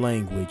coded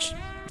language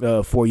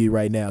for you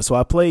right now. So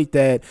I played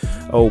that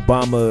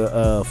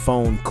Obama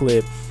phone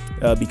clip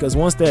because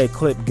once that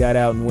clip got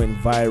out and went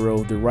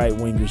viral, the right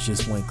wingers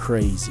just went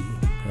crazy.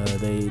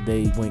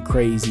 They went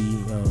crazy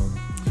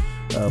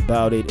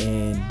about it,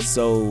 and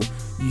so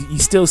you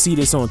still see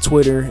this on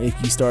Twitter. If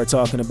you start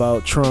talking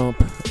about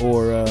Trump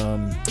or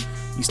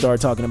you start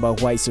talking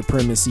about white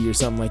supremacy or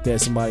something like that,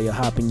 somebody will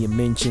hop in your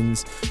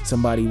mentions,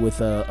 somebody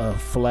with a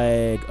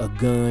flag, a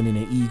gun, and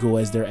an eagle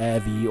as their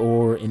avi,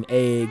 or an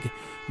egg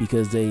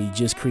because they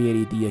just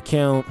created the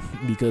account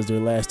because their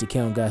last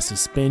account got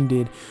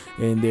suspended,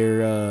 and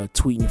they're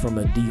tweeting from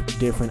a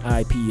different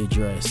IP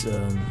address.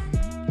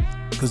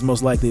 Because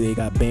most likely they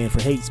got banned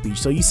for hate speech.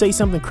 So you say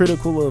something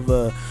critical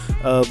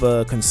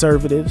of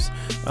conservatives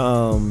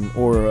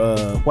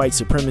or white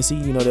supremacy,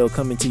 they'll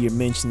come into your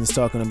mentions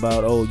talking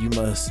about, oh, you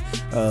must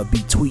be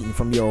tweeting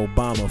from your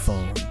Obama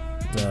phone.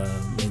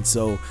 And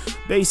so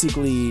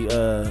basically,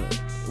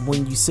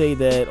 when you say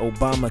that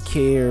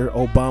Obamacare,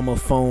 Obama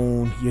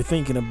phone, you're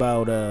thinking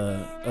about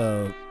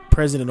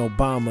President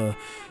Obama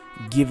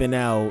giving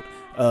out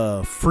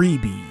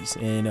freebies,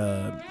 and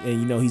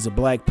he's a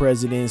black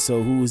president,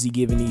 so who is he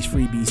giving these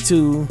freebies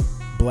to?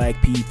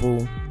 Black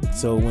people.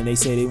 So when they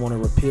say they want to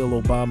repeal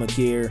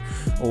Obamacare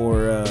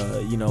or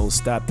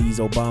stop these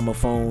Obama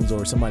phones,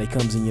 or somebody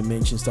comes in your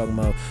mentions talking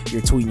about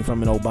you're tweeting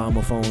from an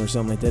Obama phone or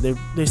something like that,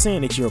 they're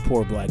saying that you're a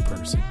poor black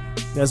person.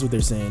 That's what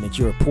they're saying, that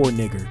you're a poor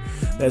nigger.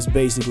 That's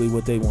basically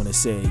what they want to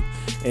say.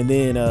 And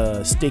then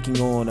sticking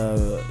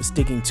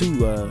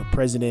to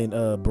President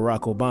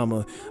Barack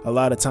Obama, a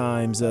lot of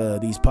times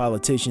these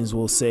politicians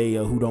will say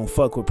who don't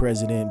fuck with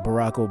President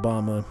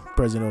Obama,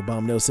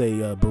 they'll say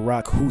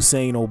Barack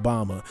Hussein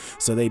Obama.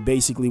 So they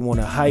basically want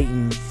to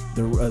heighten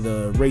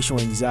the racial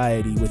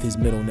anxiety with his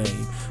middle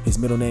name. His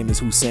middle name is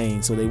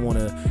Hussein, so they want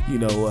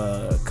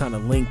to kind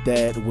of link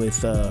that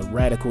with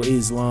radical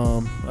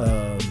Islam,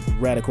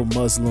 radical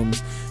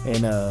Muslims,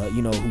 and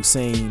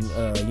Hussein,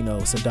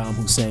 Saddam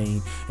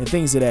Hussein, and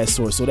things of that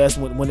sort. So that's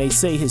when they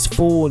say his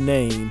full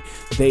name,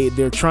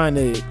 they're trying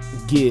to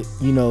get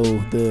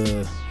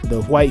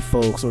the white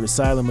folks, or the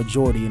silent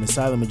majority, and the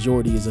silent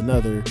majority is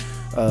another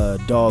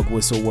dog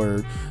whistle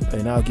word,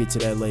 and I'll get to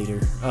that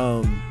later.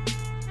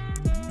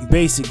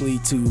 Basically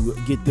to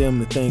get them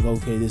to think,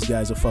 okay, this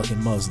guy's a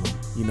fucking Muslim,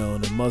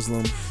 and a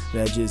Muslim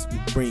that just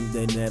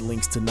that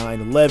links to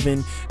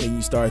 9/11, and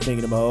you start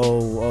thinking about,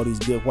 oh, all these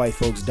good white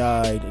folks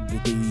died,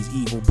 these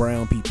evil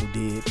brown people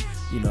did,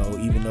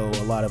 even though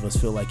a lot of us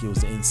feel like it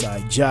was an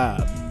inside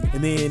job.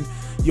 And then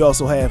you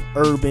also have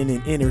urban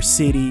and inner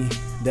city.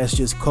 That's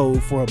just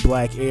code for a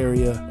black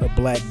area, a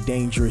black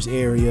dangerous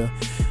area.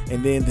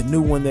 And then the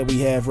new one that we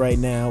have right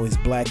now is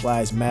Black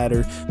Lives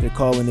Matter. They're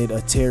calling it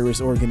a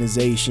terrorist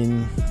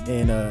organization,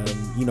 and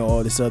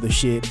all this other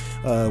shit.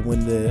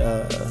 When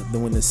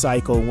the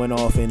psycho went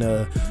off and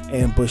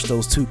ambushed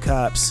those two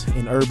cops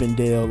in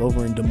Urbandale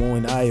over in Des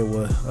Moines,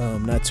 Iowa,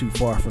 not too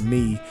far from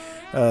me.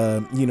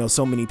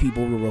 So many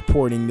people were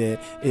reporting that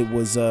it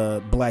was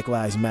Black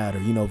Lives Matter,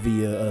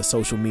 via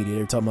social media.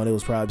 They're talking about it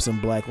was probably some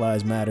Black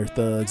Lives Matter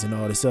thugs and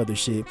all this other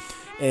shit.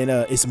 And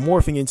it's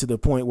morphing into the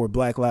point where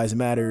Black Lives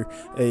Matter,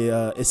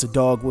 it's a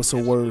dog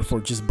whistle word for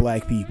just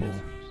black people.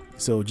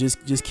 So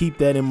just keep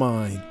that in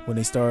mind when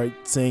they start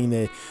saying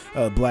that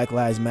Black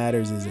Lives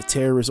Matters is a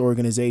terrorist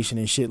organization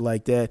and shit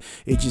like that.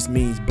 It just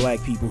means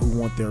black people who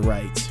want their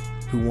rights,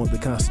 who want the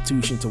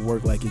Constitution to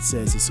work like it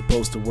says it's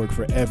supposed to work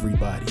for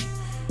everybody.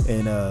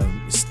 And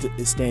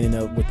standing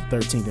up with the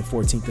 13th and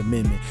 14th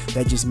Amendment.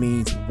 That just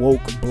means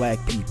woke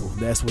black people.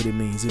 That's what it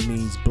means. It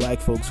means black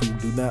folks who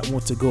do not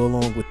want to go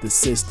along with the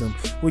system,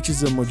 which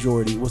is a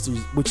majority,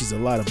 which is a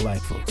lot of black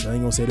folks. I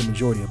ain't gonna say the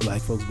majority of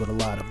black folks, but a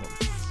lot of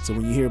them. So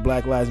when you hear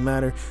Black Lives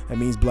Matter, that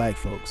means black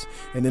folks.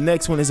 And the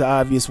next one is an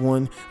obvious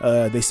one.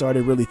 They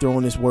started really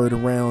throwing this word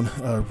around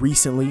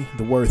recently,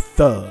 the word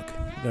thug.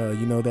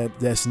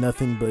 That's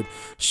nothing but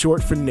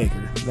short for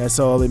nigger. That's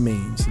all it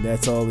means.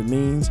 That's all it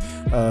means.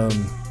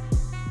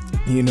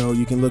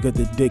 You can look at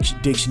the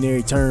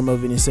dictionary term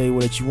of it and say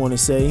what you want to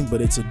say,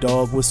 but it's a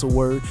dog whistle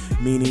word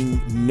meaning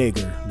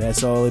nigger.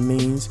 That's all it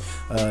means.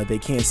 They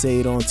can't say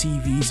it on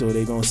TV, so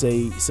they're going to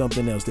say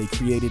something else. They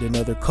created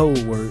another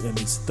code word, and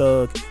it's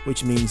thug,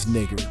 which means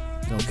nigger.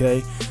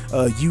 Okay?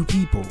 You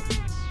people.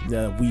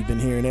 We've been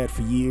hearing that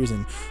for years,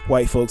 and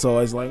white folks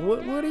always like,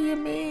 what do you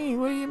mean?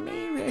 What do you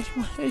mean?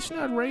 It's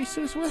not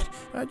racist. What?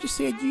 I just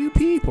said you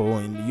people.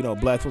 And, you know,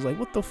 black folks like,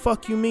 what the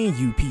fuck you mean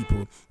you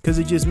people? Because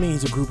it just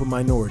means a group of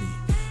minority.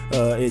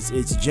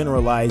 It's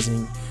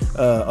generalizing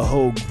a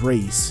whole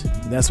race.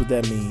 And that's what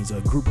that means.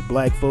 A group of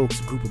black folks,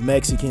 a group of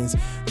Mexicans,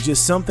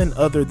 just something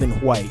other than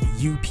white.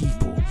 You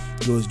people.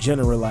 It was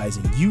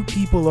generalizing. You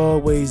people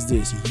always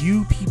this.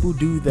 You people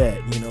do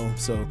that, you know.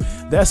 So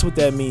that's what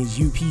that means,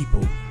 you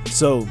people.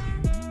 So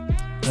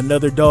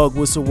another dog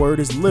whistle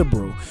word is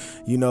liberal.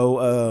 You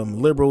know,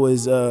 liberal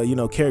is,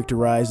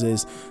 characterized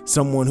as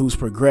someone who's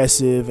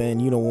progressive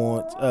and,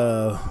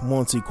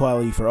 wants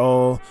equality for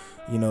all.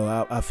 You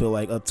know, I feel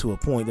like up to a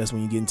point, that's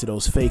when you get into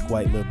those fake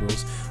white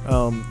liberals.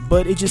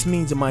 But it just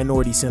means a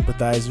minority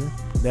sympathizer.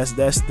 That's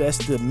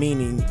the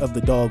meaning of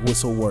the dog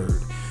whistle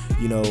word.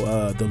 You know,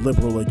 the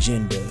liberal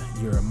agenda.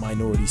 You're a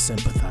minority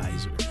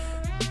sympathizer.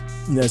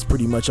 And that's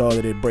pretty much all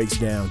that it breaks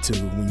down to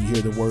when you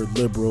hear the word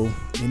liberal.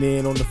 And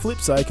then on the flip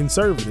side,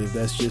 conservative.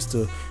 That's just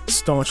a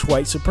staunch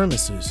white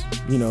supremacist.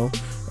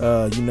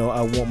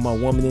 I want my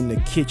woman in the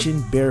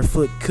kitchen,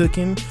 barefoot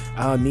cooking.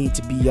 I'll need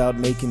to be out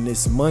making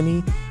this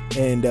money.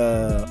 And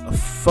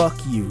fuck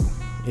you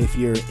if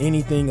you're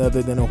anything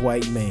other than a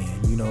white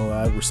man. You know,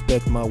 I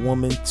respect my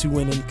woman to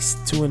an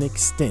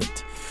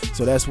extent.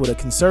 So that's what a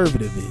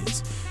conservative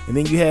is. And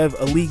then you have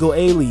illegal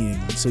alien.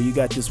 So you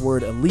got this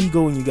word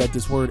illegal and you got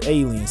this word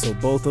alien. So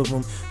both of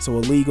them. So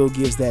illegal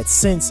gives that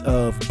sense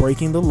of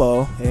breaking the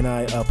law. And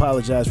I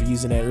apologize for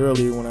using that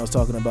earlier when I was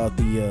talking about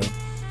the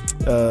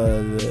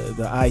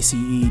ICE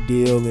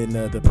deal and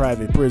the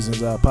private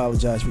prisons. I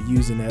apologize for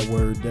using that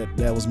word.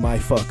 That was my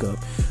fuck up.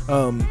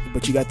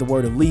 But you got the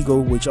word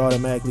illegal, which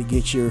automatically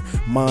gets your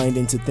mind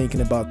into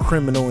thinking about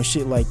criminal and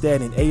shit like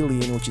that, and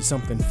alien, which is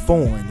something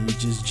foreign. It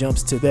just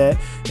jumps to that,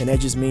 and that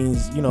just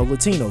means,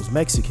 Latinos,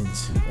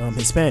 Mexicans,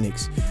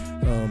 Hispanics.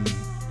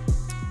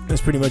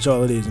 That's pretty much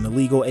all it is, an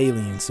illegal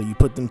alien. So you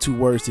put them two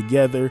words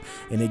together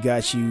and it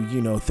got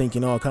you,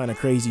 thinking all kind of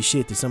crazy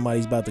shit that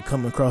somebody's about to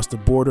come across the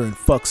border and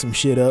fuck some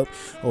shit up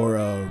or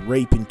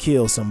rape and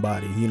kill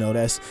somebody.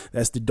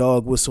 That's the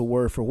dog whistle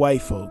word for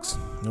white folks.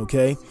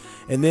 Okay.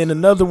 And then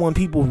another one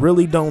people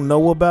really don't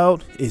know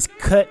about is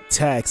cut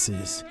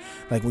taxes.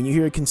 Like when you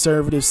hear a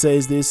conservative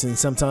says this, and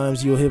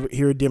sometimes you'll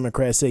hear a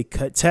Democrat say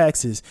cut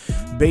taxes.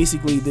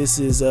 Basically, this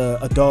is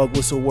a dog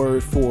whistle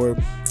word for,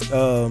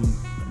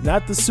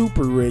 not the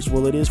super rich.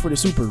 Well, it is for the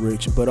super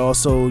rich, but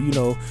also,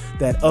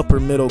 that upper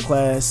middle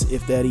class,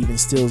 if that even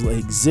still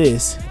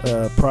exists,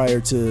 prior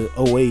to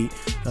 08,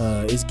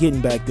 it's getting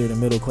back there. The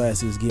middle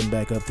class is getting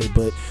back up there.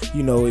 But,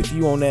 if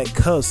you on that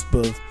cusp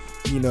of,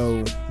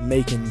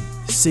 making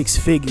six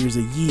figures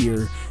a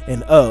year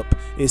and up,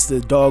 it's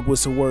the dog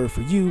whistle word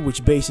for you,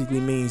 which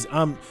basically means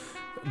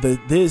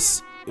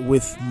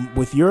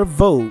with your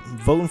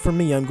voting for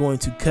me, I'm going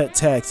to cut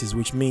taxes,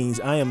 which means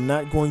I am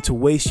not going to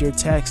waste your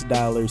tax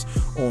dollars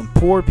on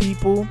poor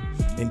people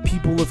and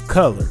people of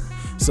color.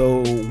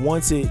 So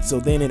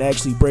then it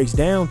actually breaks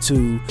down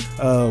to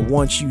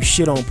once you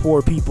shit on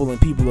poor people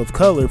and people of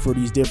color for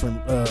these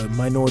different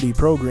minority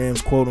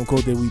programs, quote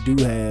unquote, that we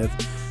do have,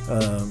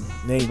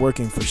 they ain't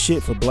working for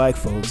shit for black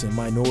folks, and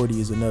minority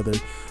is another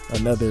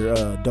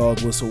dog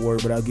whistle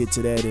word, but I'll get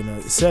to that in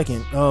a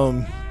second.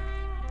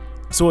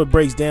 So it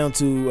breaks down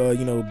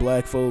to,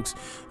 black folks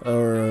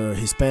or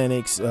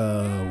Hispanics,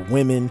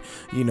 women,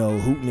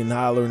 hooting and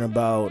hollering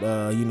about,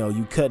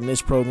 you cutting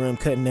this program,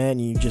 cutting that,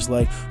 and you just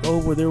like, oh,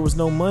 well, there was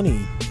no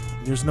money.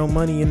 There's no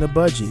money in the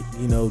budget,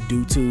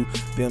 due to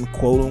them,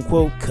 quote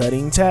unquote,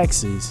 cutting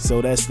taxes.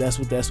 So that's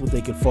what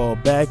they could fall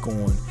back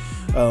on.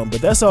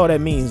 But that's all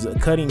that means.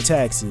 Cutting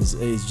taxes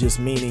is just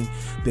meaning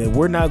that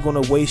we're not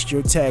going to waste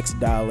your tax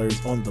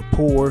dollars on the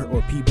poor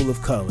or people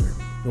of color,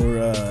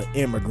 or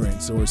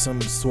immigrants, or some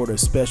sort of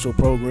special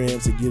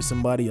programs to give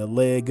somebody a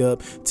leg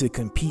up to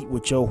compete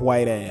with your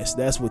white ass.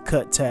 That's what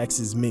cut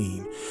taxes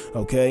mean.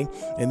 Okay.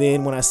 And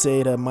then when I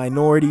said a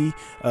minority,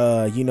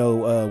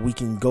 we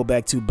can go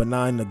back to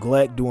benign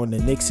neglect during the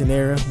Nixon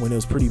era, when it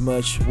was pretty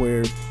much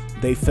where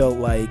they felt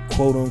like,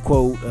 quote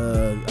unquote,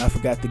 I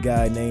forgot the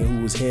guy name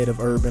who was head of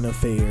urban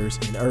affairs,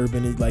 and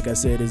urban, like I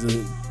said, is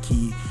a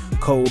key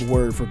code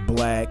word for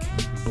black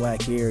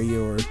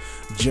area, or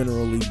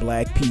generally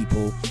black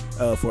people,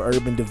 for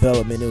urban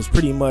development. It was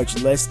pretty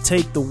much, let's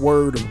take the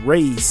word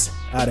race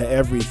out of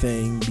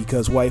everything,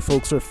 because white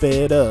folks are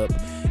fed up,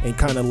 and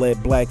kind of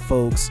let black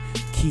folks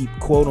keep,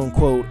 quote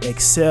unquote,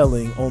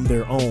 excelling on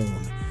their own.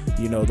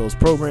 Those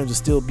programs will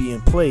still be in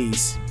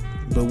place,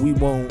 but we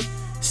won't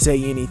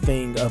say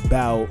anything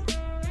about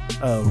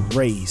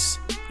race,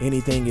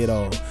 anything at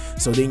all.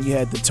 So then you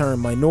had the term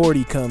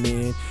minority come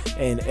in,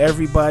 and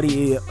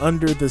everybody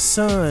under the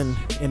sun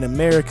in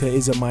America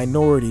is a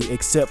minority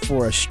except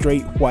for a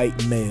straight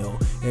white male,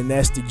 and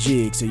that's the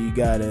jig. So you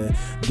got a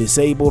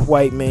disabled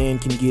white man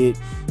can get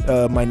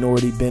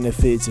minority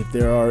benefits if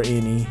there are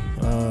any.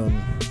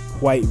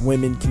 White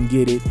women can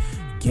get it.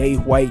 Gay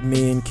white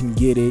men can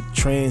get it.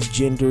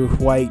 Transgender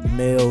white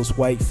males,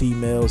 white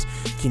females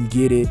can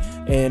get it.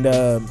 And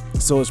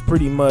so it's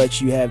pretty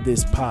much you have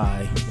this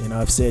pie, and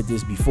I've said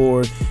this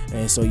before,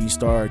 and so you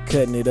start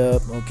cutting it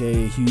up.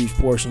 Okay, a huge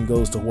portion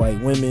goes to white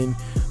women.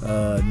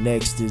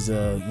 Next is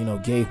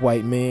gay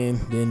white men.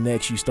 Then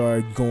next you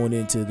start going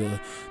into the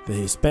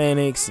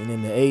Hispanics, and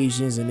then the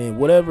Asians, and then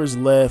whatever's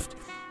left,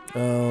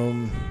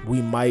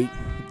 we might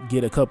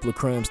get a couple of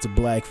crumbs to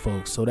black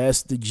folks. So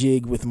that's the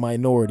jig with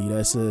minority.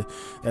 That's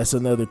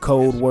another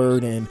code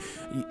word, and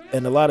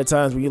a lot of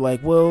times where you're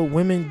like, well,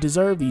 women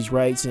deserve these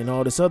rights and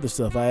all this other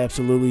stuff. I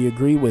absolutely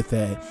agree with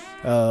that.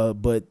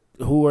 But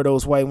who are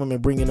those white women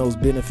bringing those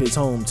benefits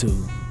home to?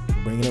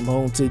 Bringing them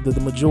home to the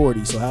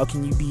majority. So how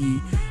can you be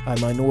a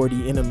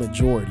minority in a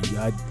majority?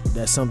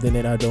 That's something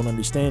that I don't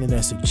understand, and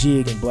that's a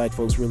jig, and black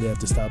folks really have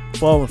to stop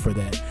falling for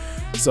that.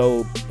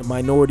 So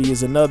minority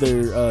is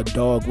another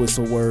dog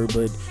whistle word,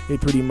 but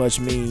it pretty much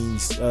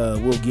means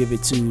we'll give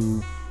it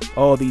to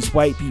all these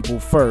white people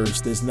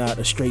first. That's not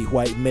a straight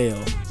white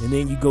male. And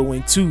then you go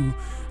into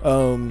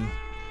the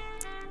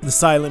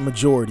silent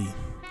majority.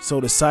 So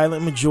the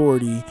silent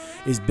majority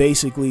is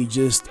basically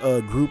just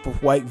a group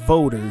of white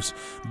voters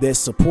that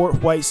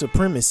support white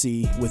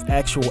supremacy with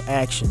actual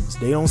actions.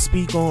 They don't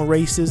speak on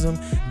racism,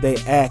 they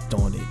act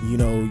on it. You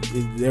know,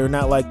 they're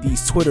not like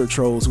these Twitter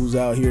trolls who's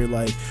out here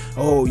like,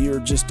 oh, you're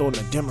just on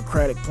the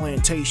Democratic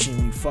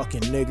plantation, you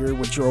fucking nigger,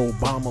 with your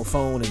Obama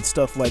phone and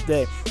stuff like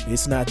that.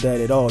 It's not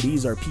that at all.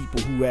 These are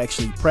people who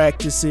actually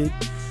practice it.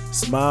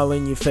 Smile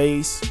in your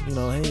face, you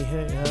know,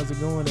 hey, how's it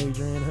going,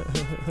 Adrian?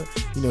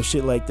 You know,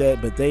 shit like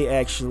that. But they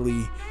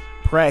actually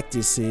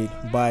practice it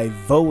by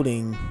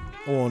voting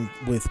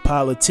with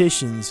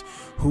politicians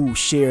who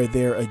share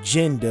their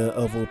agenda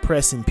of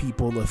oppressing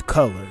people of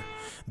color.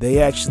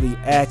 They actually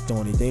act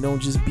on it. They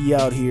don't just be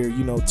out here,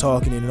 you know,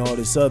 talking and all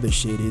this other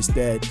shit. It's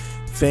that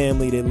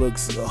family that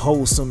looks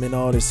wholesome and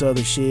all this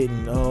other shit,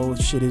 and oh,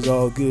 shit is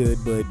all good.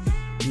 But,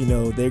 you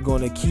know, they're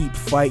going to keep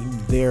fighting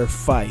their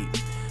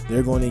fight.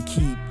 They're going to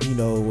keep,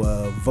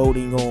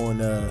 voting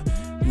on,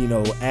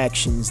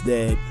 actions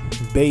that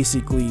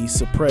basically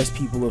suppress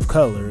people of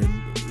color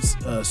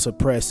and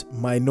suppress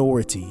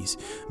minorities,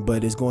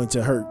 but it's going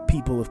to hurt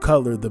people of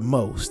color the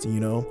most,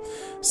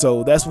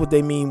 So that's what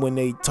they mean when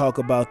they talk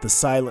about the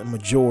silent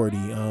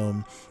majority.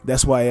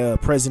 That's why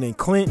President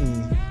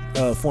Clinton,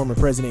 former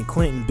President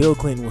Clinton, Bill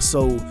Clinton, was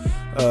so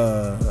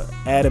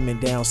adamant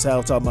down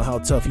south talking about how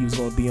tough he was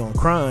going to be on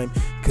crime,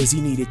 because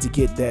he needed to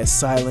get that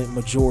silent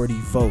majority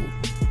vote.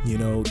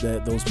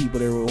 That those people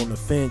that were on the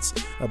fence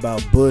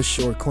about Bush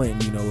or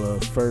Clinton,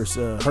 first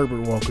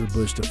Herbert Walker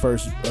Bush, the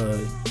first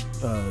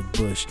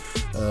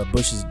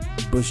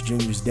Bush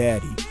Jr.'s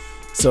daddy.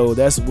 So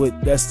that's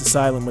the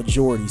silent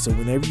majority. So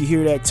whenever you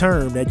hear that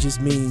term, that just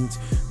means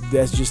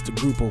that's just a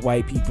group of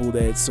white people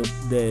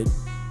that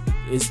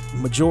is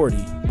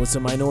majority. What's a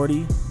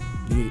minority?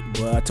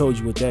 Well, I told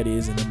you what that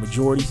is. And the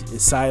majority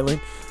is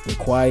silent. They're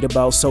quiet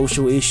about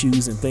social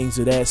issues and things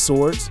of that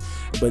sort,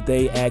 but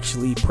they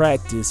actually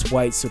practice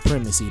white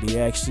supremacy. They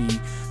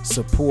actually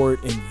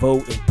support and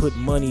vote and put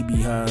money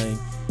behind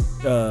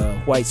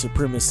white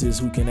supremacists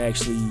who can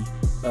actually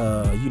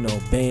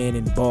ban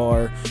and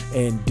bar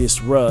and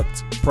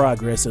disrupt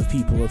progress of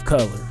people of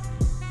color.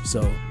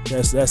 So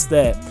that's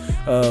that.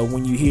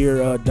 When you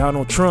hear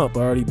Donald Trump,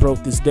 I already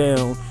broke this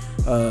down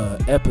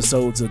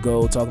episodes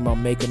ago, talking about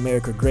Make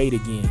America Great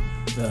Again.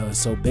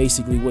 So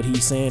basically what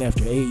he's saying,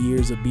 after 8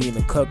 years of being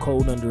a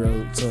cuckold under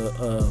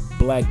a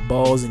black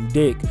balls and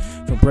dick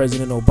from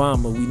President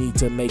Obama, we need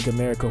to make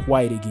America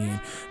white again.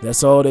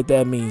 That's all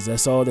that means.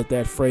 That's all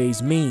that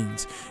phrase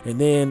means. And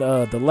then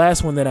the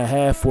last one that I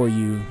have for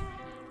you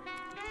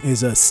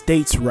is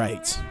states'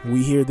 rights.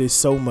 We hear this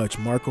so much.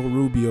 Marco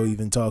Rubio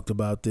even talked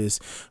about this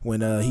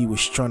when he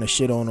was trying to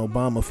shit on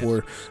Obama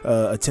for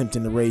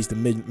attempting to raise the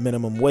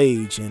minimum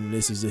wage, and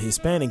this is a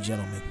Hispanic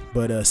gentleman.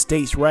 But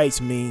states'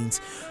 rights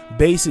means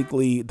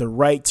basically the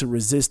right to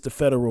resist the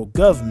federal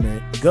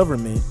government,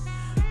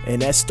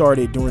 and that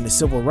started during the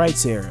civil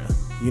rights era,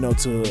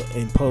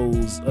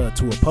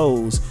 to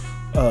oppose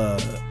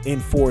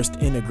enforced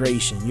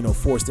integration,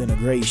 forced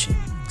integration.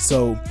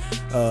 So,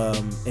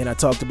 and I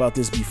talked about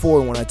this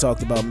before when I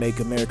talked about Make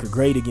America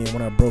Great Again,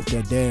 when I broke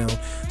that down.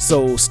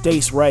 So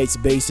states' rights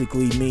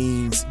basically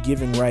means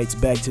giving rights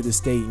back to the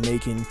state, and they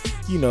can,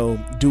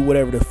 do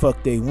whatever the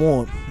fuck they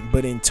want.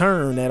 But in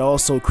turn, that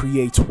also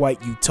creates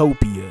white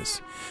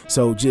utopias.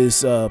 So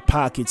just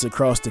pockets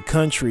across the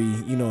country,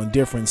 in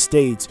different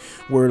states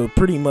where it'll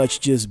pretty much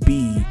just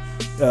be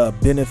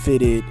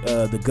benefited,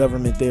 the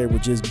government there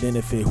would just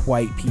benefit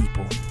white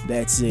people.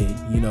 That's it.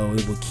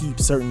 It will keep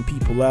certain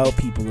people out,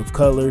 people of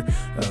color,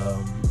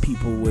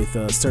 people with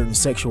certain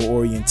sexual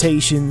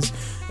orientations,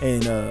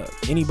 and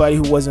anybody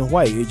who wasn't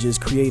white. It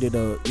just created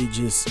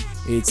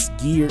it's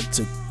geared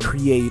to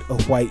create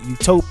a white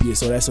utopia.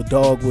 So that's a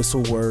dog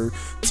whistle word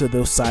to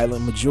the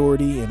silent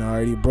majority, and I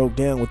already broke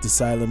down what the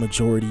silent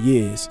majority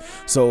is.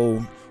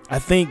 So I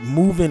think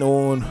moving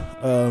on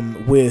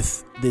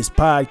with this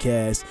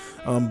podcast,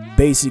 I'm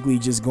basically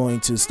just going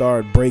to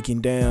start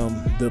breaking down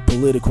the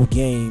political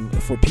game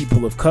for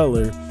people of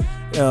color,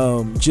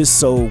 just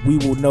so we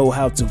will know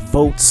how to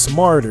vote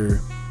smarter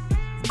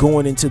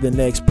going into the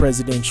next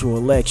presidential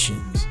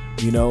elections.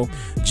 You know,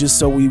 just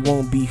so we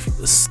won't be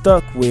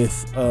stuck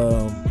with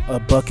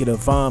a bucket of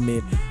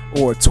vomit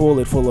or a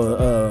toilet full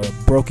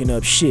of broken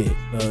up shit,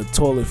 a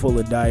toilet full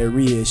of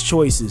diarrhea as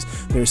choices.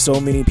 There's so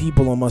many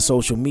people on my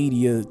social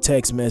media,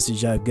 text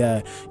message I've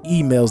got,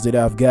 emails that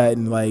I've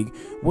gotten, like,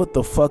 what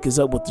the fuck is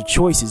up with the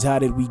choices? How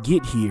did we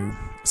get here?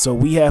 So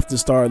we have to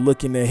start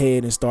looking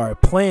ahead and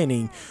start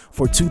planning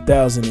for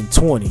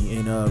 2020.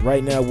 And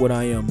right now what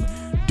I am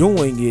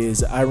doing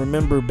is, I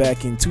remember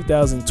back in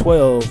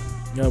 2012,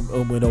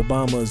 with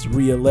Obama's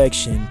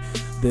re-election,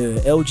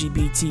 the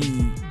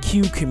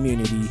LGBTQ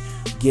community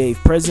gave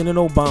President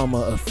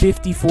Obama a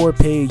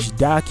 54-page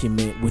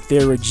document with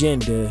their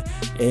agenda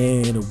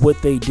and what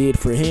they did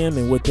for him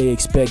and what they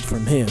expect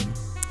from him.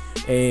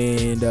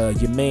 And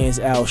your man's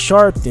Al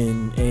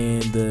Sharpton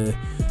and the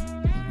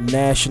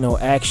National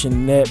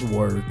Action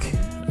Network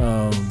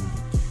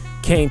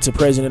came to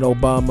President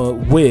Obama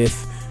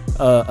with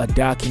a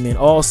document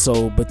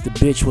also, but the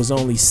bitch was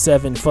only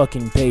 7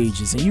 fucking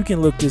pages. And you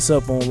can look this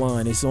up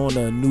online. It's on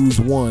a News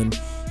One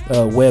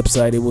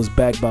website. It was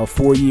back about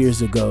 4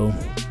 years ago.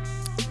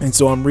 And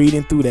so I'm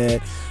reading through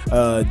that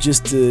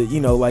just to,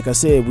 you know, like I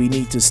said, we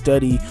need to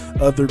study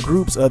other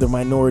groups, other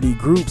minority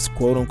groups,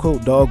 quote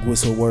unquote, dog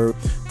whistle word,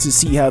 to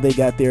see how they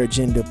got their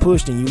agenda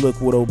pushed. And you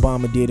look what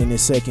Obama did in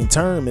his second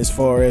term as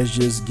far as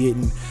just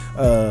getting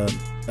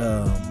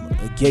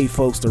gay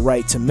folks the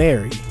right to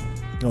marry.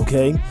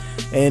 Okay,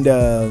 and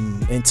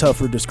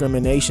tougher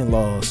discrimination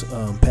laws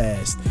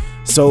passed.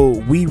 So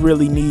we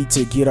really need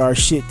to get our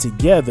shit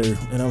together,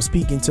 and I'm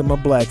speaking to my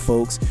black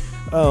folks,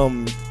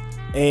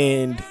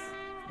 and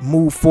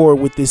move forward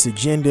with this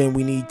agenda. And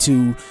we need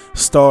to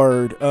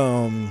start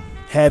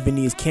having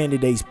these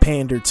candidates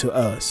pander to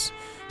us.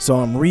 So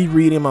I'm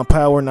rereading my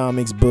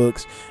Powernomics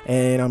books,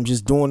 and I'm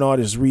just doing all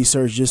this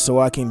research just so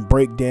I can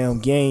break down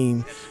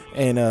game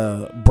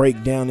and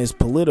break down this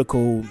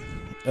political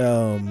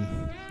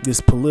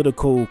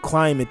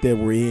climate that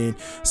we're in,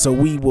 so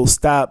we will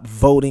stop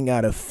voting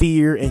out of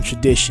fear and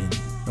tradition.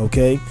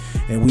 Okay,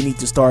 and we need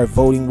to start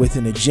voting with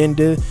an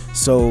agenda.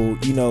 So,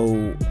 you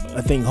know,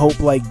 I think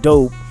Hope Like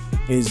Dope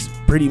is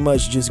pretty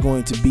much just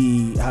going to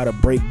be how to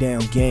break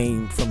down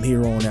game from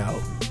here on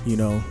out, you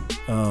know.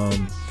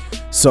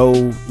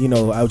 So, you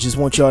know, I just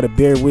want y'all to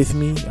bear with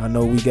me. I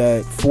know we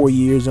got 4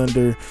 years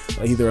under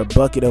either a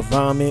bucket of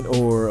vomit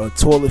or a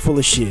toilet full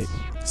of shit.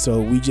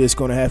 So we just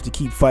gonna have to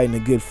keep fighting a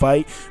good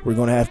fight. We're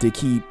gonna have to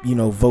keep, you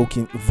know,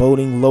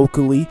 voting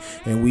locally.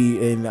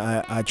 And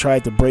I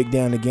tried to break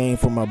down the game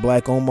for my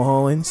black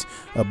Omahans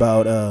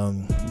about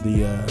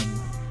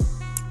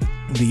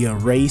the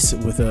race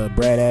with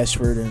Brad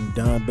Ashford and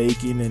Don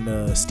Bacon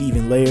and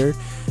Stephen Laird.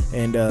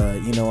 And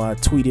you know, I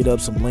tweeted up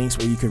some links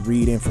where you could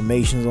read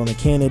information on the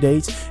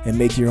candidates and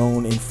make your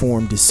own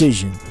informed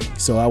decision.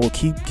 So I will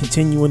keep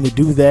continuing to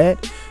do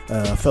that.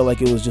 I felt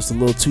like it was just a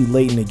little too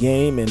late in the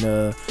game, and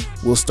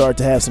we'll start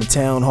to have some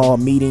town hall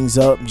meetings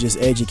up, just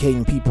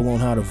educating people on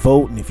how to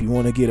vote. And if you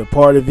want to get a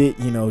part of it,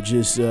 you know,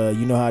 just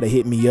you know how to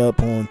hit me up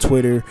on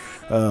Twitter,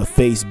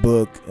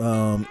 Facebook,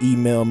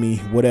 email me,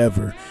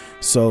 whatever.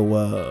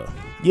 So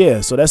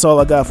yeah, so that's all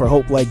I got for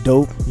Hope Like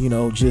Dope. You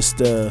know,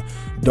 just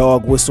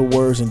dog whistle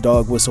words and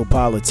dog whistle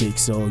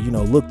politics. So, you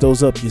know, look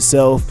those up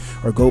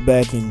yourself or go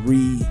back and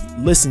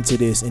re-listen to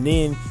this, and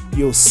then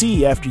you'll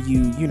see after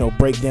you know,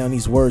 break down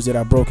these words that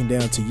I've broken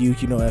down to you,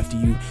 you know, after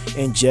you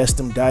ingest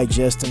them,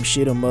 digest them,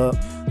 shit them up,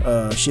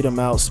 shit them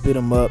out, spit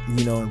them up,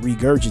 you know, and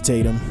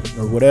regurgitate them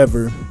or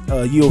whatever,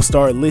 you'll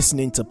start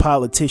listening to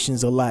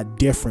politicians a lot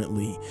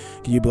differently.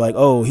 You'll be like,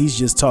 oh, he's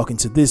just talking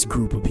to this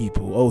group of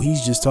people. Oh,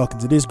 he's just talking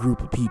to this group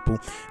of people.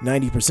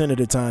 90% of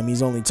the time,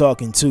 he's only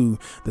talking to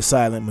the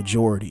silent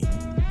majority.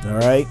 All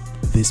right.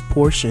 This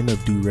portion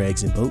of Do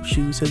Rags and Boat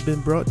Shoes has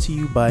been brought to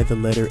you by the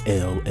letter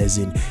L, as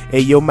in, hey,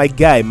 yo, my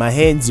guy, my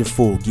hands are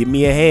full. Give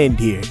me a hand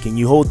here. Can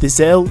you hold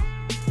this L?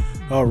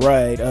 All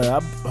right.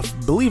 I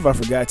believe I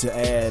forgot to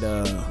add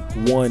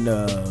one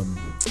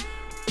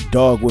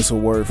dog whistle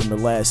word from the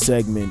last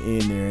segment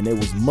in there, and it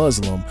was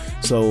Muslim.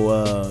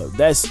 So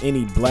that's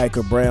any black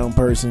or brown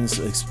person,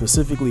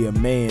 specifically a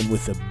man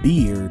with a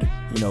beard,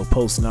 you know,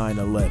 post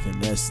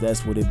 9/11.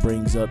 That's what it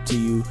brings up to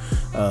you.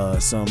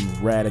 Some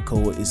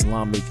radical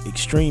Islamic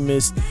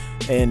extremists.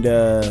 And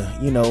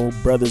you know,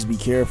 brothers, be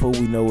careful.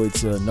 We know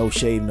it's No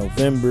Shave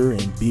November,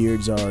 and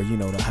beards are, you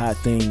know, the hot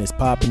thing that's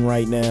popping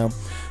right now.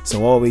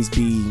 So always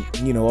be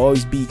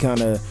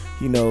kind of,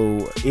 you know,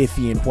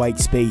 iffy in white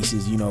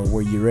spaces, you know,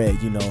 where you're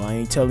at. You know, I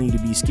ain't telling you to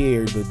be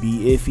scared, but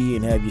be iffy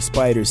and have your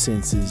spider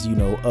senses, you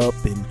know, up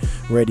and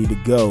ready to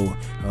go.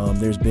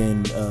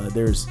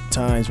 There's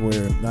times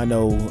where I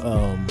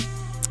know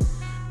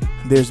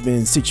there's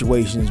been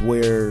situations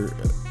where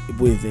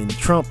within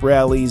Trump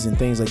rallies and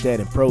things like that,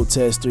 and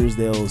protesters,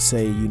 they'll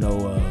say, you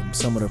know,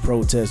 some of the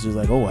protesters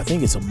like, oh, I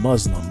think it's a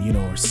Muslim, you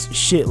know, or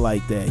shit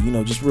like that, you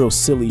know, just real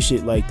silly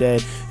shit like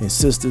that. And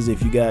sisters,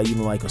 if you got, you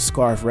know, like a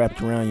scarf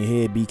wrapped around your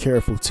head, be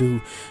careful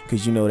too,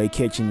 because, you know,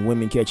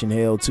 women catching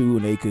hell too,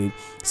 and they could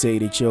say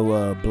that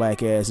your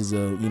black ass is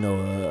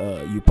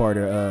you part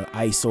of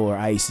ISIL or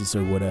ISIS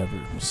or whatever.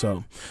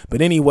 So,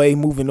 but anyway,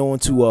 moving on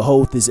to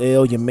hold this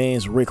L. Your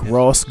man's Rick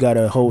Ross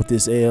gotta hold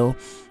this L.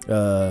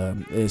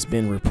 There's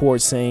been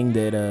reports saying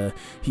that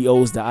he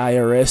owes the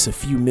IRS a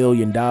few $1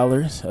 million.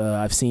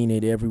 I've seen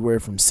it everywhere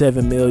from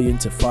 $7 million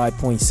to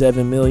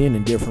 $5.7 million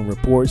in different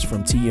reports,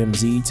 from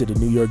TMZ to the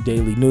New York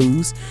Daily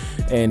News.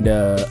 And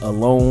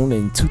alone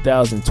in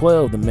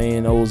 2012, the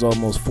man owes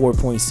almost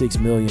 $4.6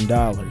 million.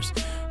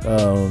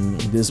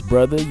 This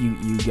brother,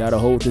 you gotta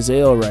hold this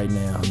L right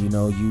now. You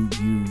know, you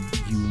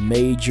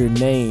made your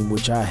name,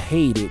 which I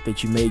hated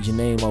that you made your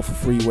name off of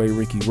Freeway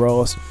Ricky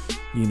Ross.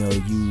 You know,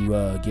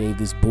 you gave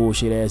this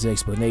bullshit ass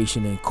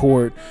explanation in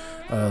court,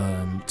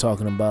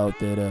 talking about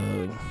that,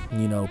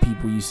 you know,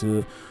 people used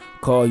to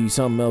call you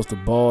something else, the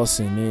boss,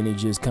 and then it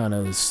just kind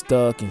of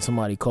stuck, and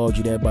somebody called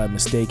you that by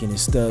mistake, and it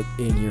stuck,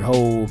 and your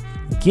whole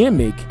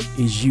gimmick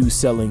is you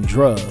selling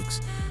drugs.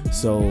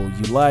 So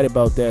you lied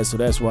about that, so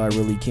that's why I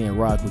really can't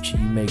rock with you.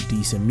 You make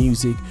decent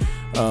music.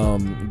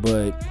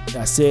 But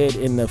I said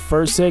in the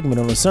first segment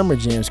on the Summer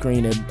Jam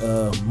screen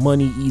that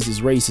money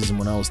eases racism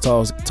when I was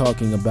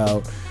talking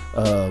about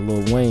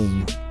Lil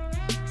Wayne.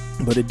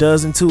 But it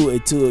doesn't to an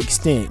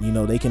extent. You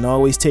know, they can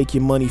always take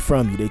your money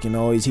from you. They can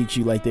always hit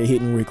you like they're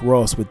hitting Rick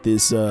Ross with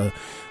this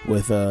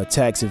with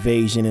tax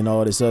evasion and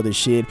all this other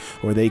shit,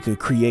 or they could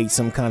create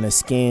some kind of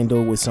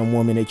scandal with some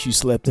woman that you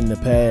slept in the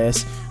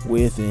past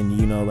with, and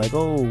you know, like,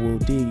 oh well,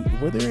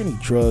 were there any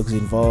drugs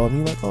involved?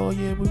 And you're like, oh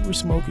yeah, we were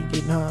smoking,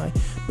 getting high,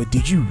 but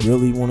did you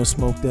really want to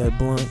smoke that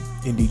blunt?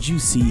 And did you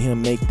see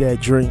him make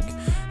that drink?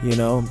 You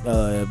know,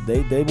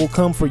 they will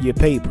come for your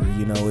paper.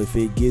 You know, if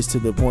it gets to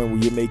the point where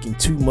you're making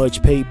too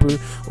much paper,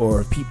 or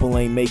if people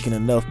ain't making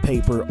enough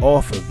paper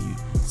off of you.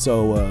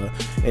 So,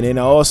 and then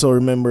I also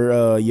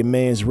remember your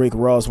man's Rick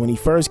Ross, when he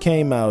first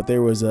came out,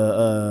 there was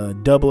a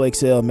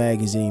XXL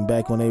magazine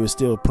back when they were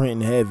still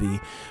printing heavy.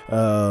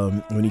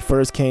 When he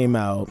first came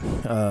out,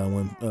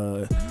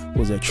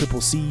 was that Triple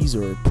C's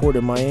or Port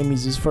of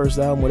Miami's his first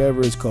album,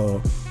 whatever it's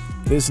called.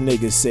 This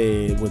nigga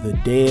said with a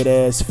dead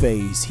ass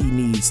face, he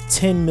needs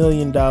 $10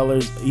 million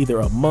either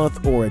a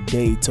month or a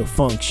day to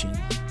function.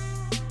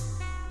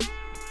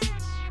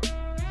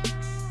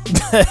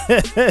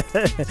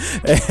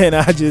 And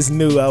I just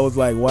knew, I was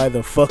like, why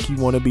the fuck you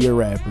want to be a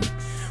rapper?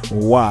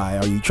 Why?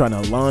 Are you trying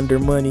to launder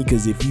money?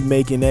 Because if you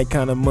making that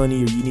kind of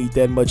money, or you need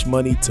that much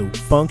money to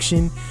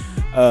function,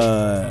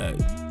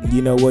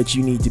 you know what,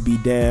 you need to be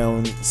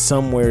down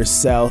somewhere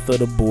south of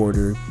the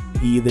border,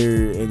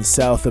 either in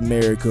South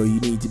America, or you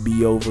need to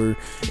be over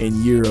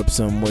in Europe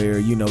somewhere,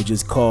 you know,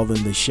 just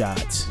calling the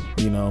shots,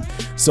 you know.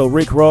 So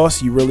Rick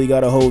Ross, you really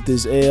gotta hold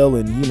this L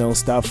and, you know,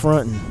 stop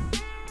fronting.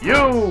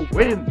 You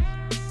win.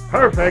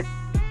 Perfect.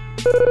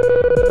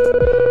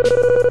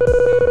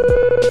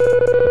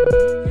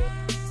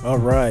 All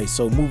right,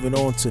 so moving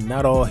on to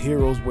Not All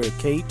Heroes Wear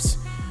Capes.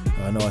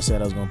 I know I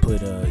said I was gonna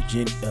put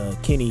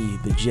Kenny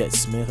the Jet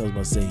Smith. I was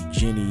about to say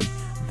Jenny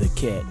the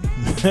Cat,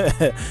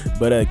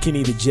 but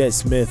Kenny the Jet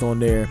Smith on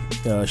there.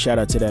 Shout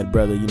out to that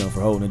brother, you know,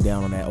 for holding it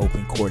down on that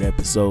open court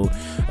episode.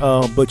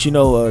 But you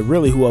know,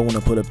 really, who I want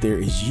to put up there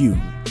is you.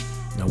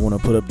 I want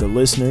to put up the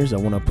listeners. I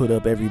want to put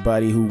up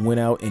everybody who went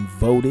out and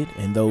voted,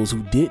 and those who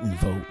didn't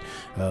vote.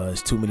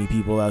 There's too many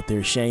people out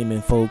there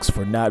shaming folks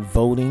for not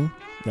voting.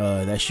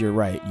 That's your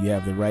right. You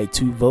have the right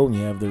to vote, and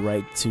you have the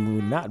right to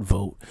not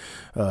vote.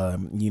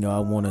 You know, I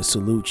want to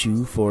salute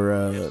you for,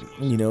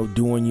 you know,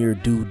 doing your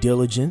due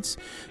diligence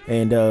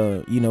and,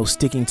 you know,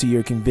 sticking to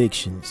your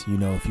convictions. You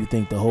know, if you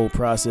think the whole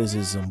process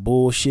is some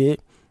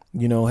bullshit,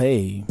 you know,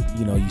 hey,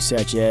 you know, you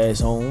sat your ass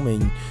home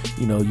and,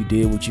 you know, you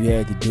did what you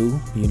had to do.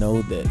 You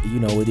know, that, you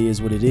know, it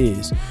is what it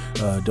is.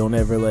 Don't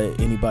ever let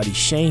anybody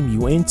shame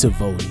you into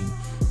voting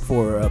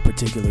for a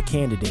particular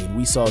candidate.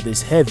 We saw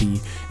this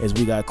heavy as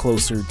we got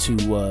closer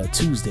to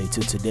Tuesday,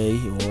 to today,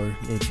 or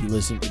if you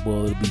listen,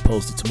 well, it'll be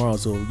posted tomorrow,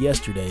 so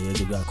yesterday,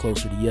 as it got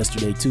closer to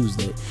yesterday,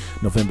 Tuesday,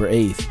 November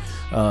 8th.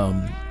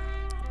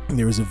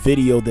 There was a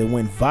video that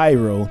went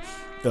viral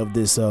of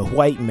this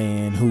white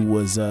man who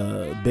was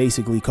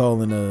basically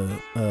calling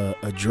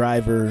a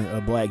driver,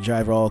 a black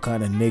driver, all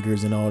kind of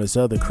niggers and all this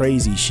other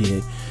crazy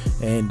shit,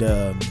 and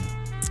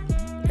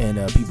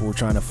people were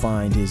trying to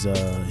find his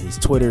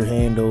Twitter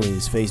handle,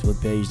 his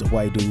Facebook page. The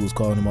white dude was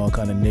calling him all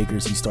kind of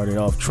niggers. He started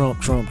off Trump,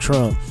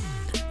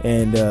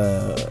 and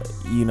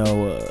you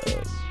know,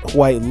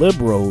 white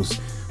liberals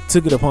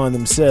took it upon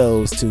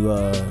themselves to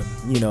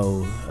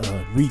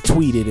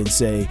retweet it and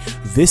say,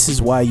 this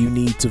is why you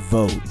need to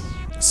vote.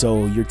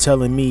 So you're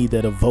telling me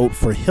that a vote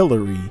for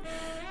Hillary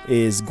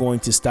is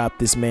going to stop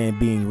this man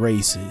being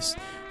racist?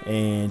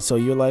 And so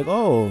you're like,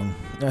 oh,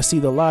 I see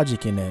the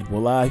logic in that.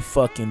 Well, I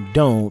fucking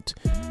don't,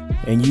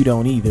 and you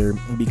don't either,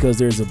 because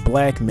there's a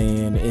black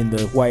man in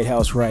the White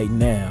House right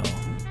now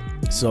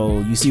So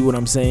you see what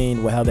I'm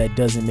saying? Well, how that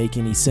doesn't make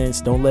any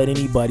sense. Don't let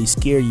anybody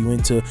scare you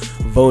into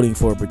voting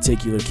for a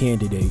particular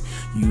candidate.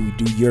 You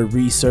do your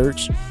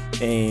research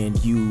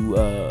and you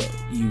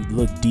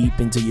look deep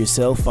into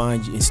yourself,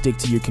 find and stick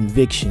to your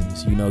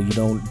convictions. You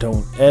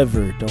don't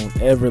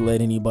ever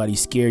let anybody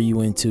scare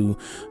you into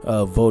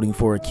voting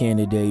for a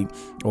candidate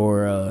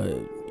or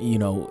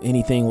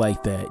anything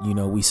like that.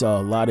 We saw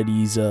a lot of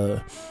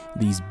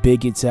these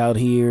bigots out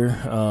here,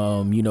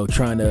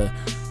 trying to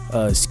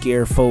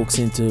scare folks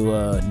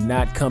into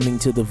not coming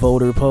to the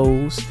voter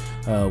polls.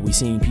 We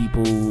seen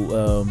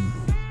people,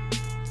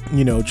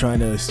 trying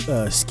to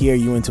scare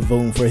you into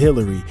voting for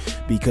Hillary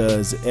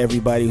because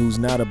everybody who's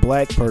not a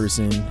black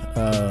person,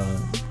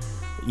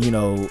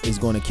 is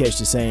going to catch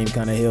the same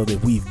kind of hell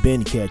that we've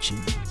been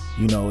catching.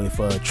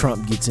 If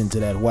Trump gets into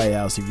that White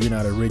House, if you're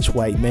not a rich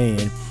white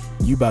man,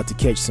 you about to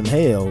catch some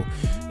hell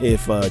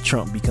if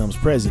Trump becomes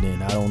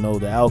president. I don't know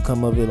the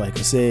outcome of it. Like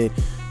I said,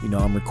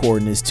 I'm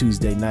recording this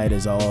Tuesday night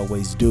as I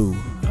always do.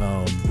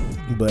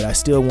 But I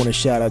still want to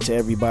shout out to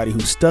everybody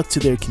who stuck to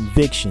their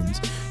convictions.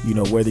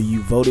 Whether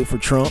you voted for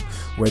Trump,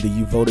 whether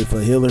you voted for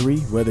Hillary,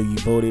 whether you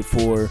voted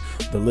for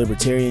the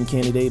Libertarian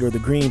candidate or the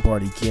Green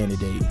Party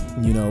candidate,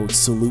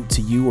 salute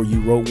to you, or you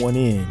wrote one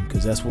in,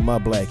 because that's what my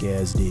black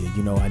ass did.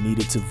 I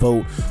needed to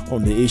vote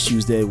on the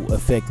issues that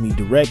affect me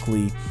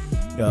directly,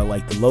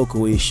 like the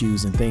local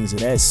issues and things of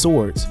that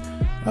sort.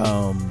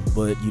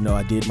 But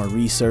I did my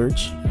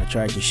research. I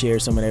tried to share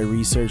some of that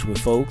research with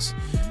folks,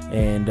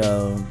 and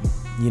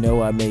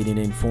I made an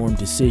informed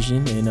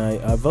decision and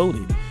I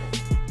voted.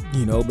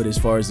 But as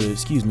far as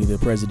the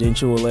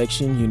presidential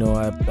election,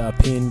 I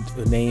pinned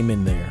a name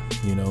in there.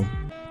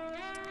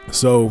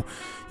 So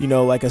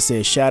like I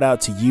said, shout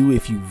out to you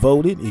if you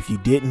voted. If you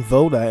didn't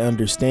vote, I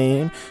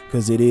understand,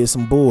 because it is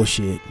some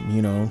bullshit.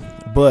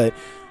 But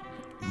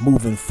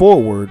moving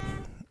forward,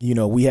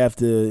 we have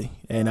to,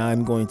 and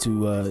I'm going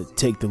to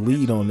take the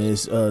lead on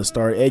this,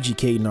 start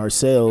educating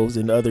ourselves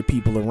and other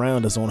people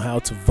around us on how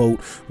to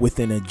vote with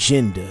an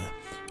agenda.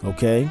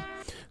 Okay,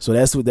 so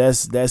that's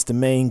the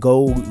main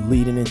goal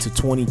leading into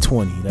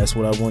 2020. That's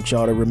what I want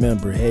y'all to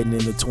remember. Heading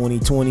into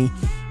 2020,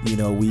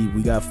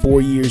 we got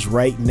 4 years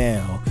right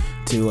now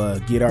to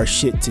get our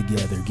shit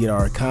together, get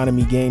our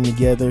economy game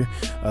together,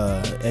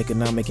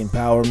 economic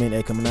empowerment,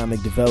 economic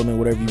development,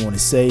 whatever you want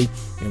to say.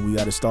 And we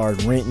got to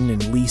start renting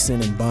and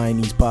leasing and buying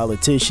these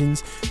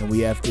politicians. And we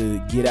have to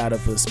get out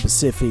of a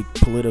specific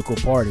political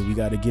party. We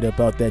got to get up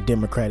out that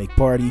Democratic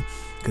Party,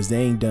 because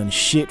they ain't done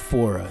shit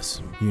for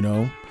us,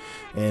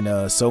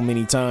 And so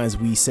many times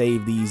we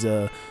save these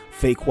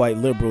fake white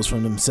liberals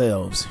from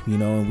themselves,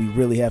 and we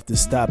really have to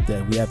stop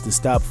that. We have to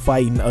stop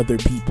fighting other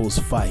people's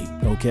fight,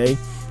 okay?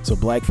 So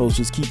black folks,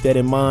 just keep that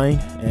in mind.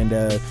 And,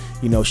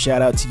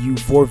 shout out to you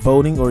for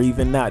voting or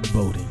even not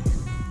voting.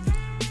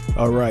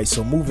 All right,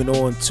 so moving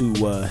on to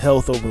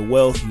health over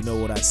wealth. You know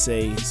what I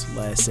say, it's the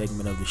last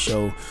segment of the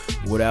show.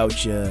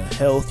 Without your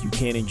health, you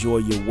can't enjoy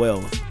your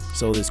wealth.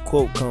 So this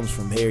quote comes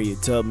from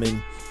Harriet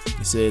Tubman.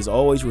 It says,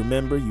 always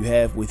remember you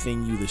have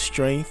within you the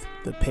strength,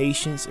 the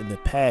patience, and the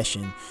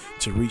passion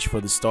to reach for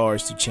the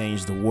stars to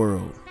change the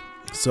world.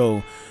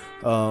 So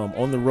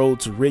on the road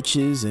to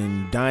riches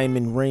and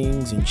diamond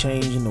rings and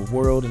changing the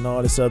world and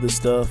all this other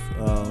stuff,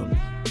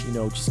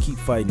 just keep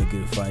fighting a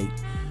good fight.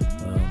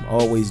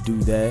 Always do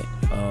that.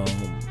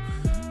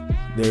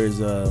 There's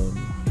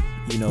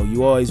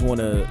you always want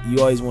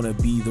to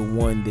be the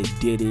one that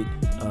did it,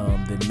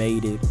 that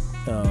made it.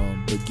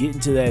 But getting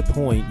to that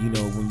point,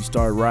 when you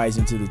start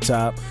rising to the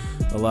top,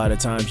 a lot of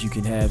times you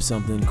can have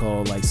something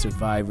called like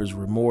survivor's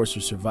remorse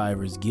or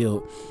survivor's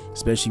guilt,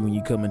 especially when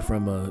you're coming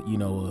from a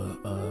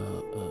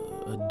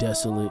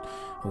desolate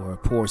or a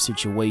poor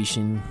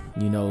situation.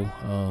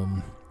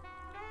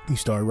 You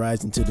start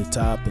rising to the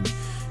top, and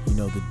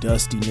the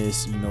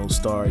dustiness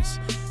starts,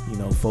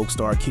 folks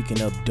start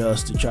kicking up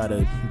dust to try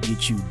to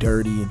get you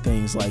dirty and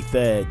things like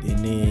that, and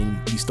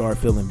then you start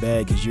feeling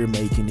bad because you're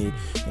making it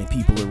and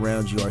people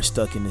around you are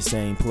stuck in the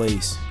same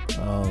place.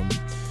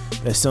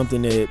 That's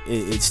something that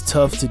it's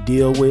tough to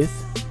deal with,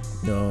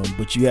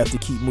 but you have to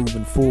keep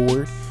moving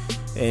forward.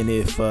 And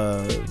if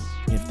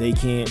they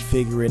can't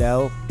figure it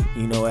out,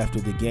 after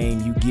the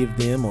game you give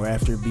them or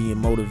after being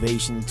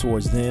motivation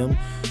towards them,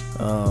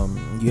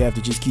 you have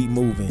to just keep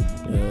moving.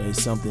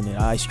 It's something that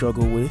I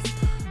struggle with.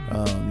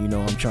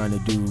 I'm trying to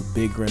do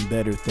bigger and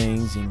better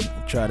things and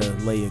try to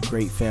lay a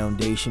great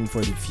foundation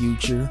for the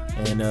future,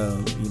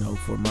 and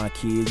for my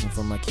kids and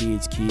for my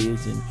kids'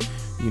 kids, and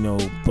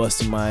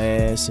busting my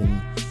ass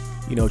and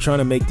trying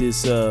to make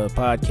this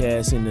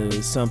podcast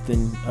into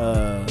something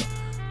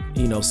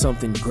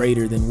something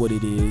greater than what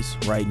it is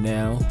right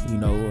now.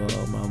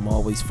 I'm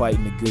always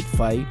fighting a good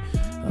fight.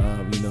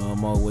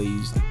 I'm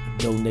always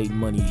donating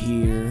money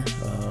here,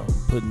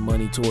 putting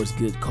money towards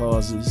good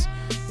causes,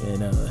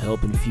 and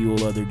helping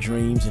fuel other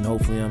dreams, and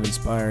hopefully I'm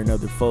inspiring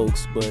other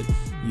folks. But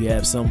you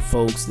have some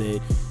folks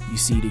that you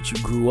see that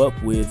you grew up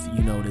with,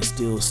 that's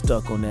still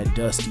stuck on that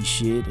dusty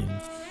shit, and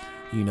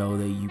you know,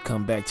 that you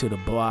come back to the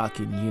block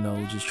and, you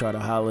know, just try to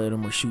holler at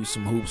them or shoot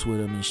some hoops with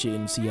them and shit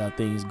and see how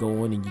things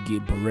going, and you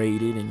get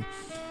berated and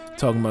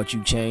talking about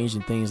you changed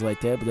and things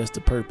like that. But that's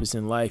the purpose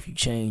in life. You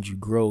change, you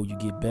grow, you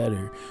get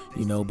better,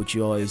 you know, but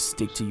you always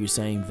stick to your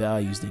same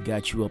values that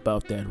got you up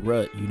out that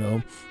rut, you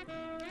know.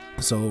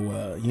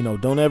 So, you know,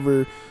 don't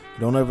ever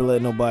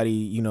let nobody,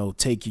 you know,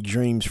 take your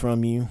dreams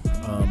from you.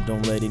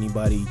 Don't let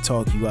anybody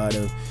talk you out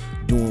of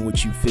doing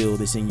what you feel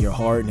that's in your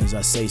heart. And as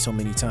I say so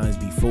many times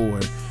before,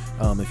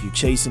 if you're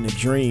chasing a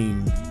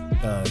dream,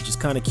 just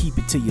kind of keep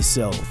it to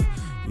yourself.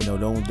 You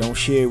know, don't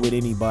share it with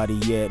anybody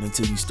yet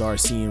until you start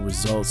seeing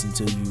results,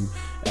 until you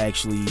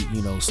actually,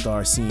 you know,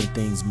 start seeing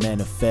things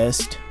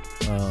manifest.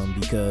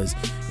 Because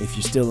if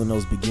you're still in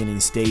those beginning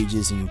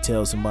stages and you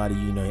tell somebody,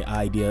 you know, your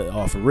idea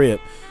off a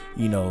rip,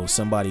 you know,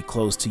 somebody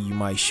close to you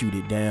might shoot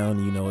it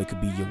down. You know, it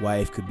could be your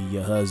wife, could be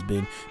your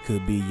husband,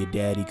 could be your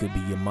daddy, could be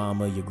your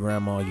mama, your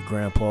grandma, your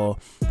grandpa,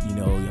 you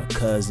know, your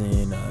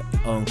cousin,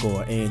 uncle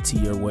or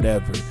auntie or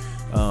whatever.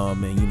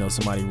 And, you know,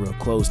 somebody real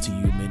close to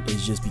you. And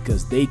it's just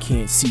because they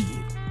can't see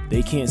it.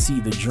 They can't see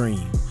the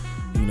dream.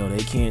 You know,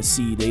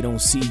 they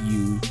don't see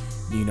you,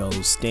 you know,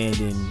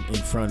 standing in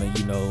front of,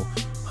 you know,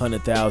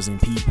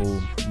 100,000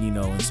 people, you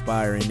know,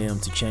 inspiring them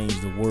to change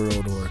the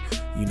world, or,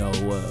 you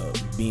know,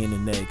 being the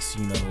next,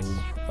 you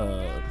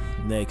know,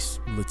 next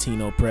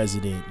Latino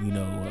president, you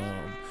know,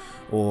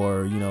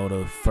 or, you know,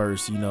 the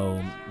first, you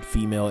know,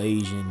 female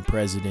Asian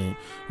president,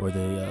 or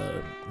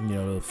the, you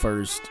know, the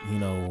first, you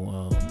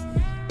know,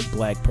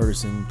 black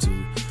person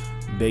to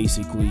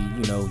basically,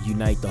 you know,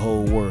 unite the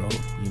whole world,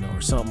 you know,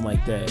 or something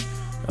like that.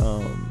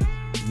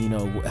 You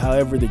know,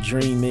 however the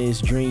dream is,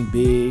 dream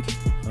big,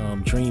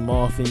 dream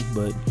often,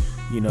 but,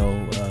 you know,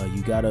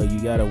 you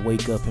gotta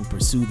wake up and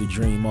pursue the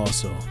dream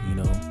also, you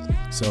know.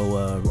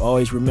 So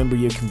always remember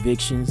your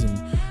convictions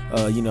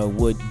and, you know,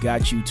 what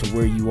got you to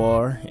where you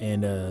are.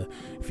 And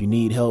if you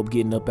need help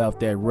getting up out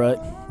that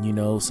rut, you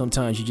know,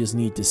 sometimes you just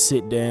need to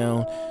sit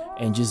down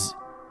and just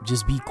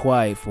be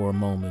quiet for a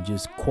moment.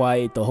 Just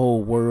quiet the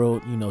whole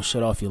world, you know,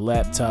 shut off your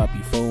laptop,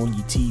 your phone,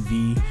 your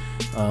TV,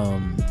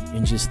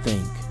 and just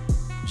think.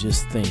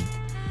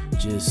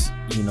 Just,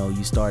 you know,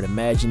 you start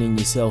imagining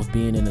yourself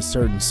being in a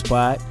certain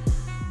spot,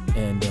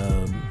 and,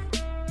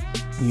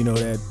 you know,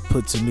 that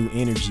puts a new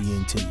energy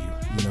into you.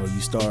 You know,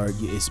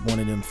 it's one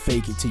of them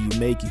fake it till you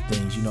make it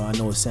things. You know, I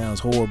know it sounds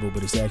horrible,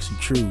 but it's actually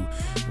true.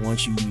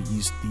 Once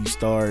you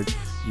start,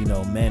 you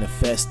know,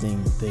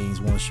 manifesting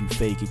things, once you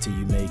fake it till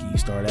you make it, you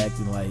start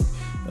acting like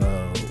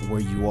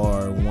where you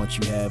are. Once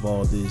you have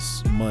all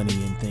this money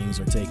and things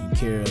are taken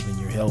care of, and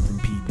you're helping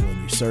people and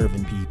you're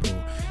serving people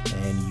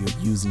and you're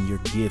using your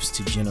gifts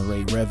to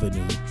generate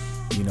revenue,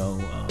 you know,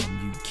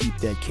 you keep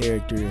that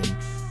character, and,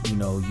 you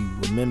know, you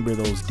remember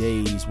those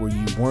days where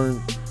you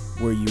weren't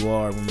where you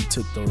are when you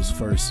took those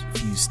first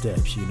few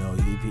steps. You know,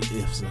 if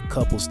it's a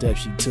couple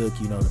steps you took,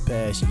 you know, the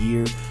past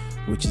year,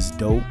 which is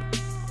dope,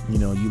 you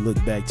know, you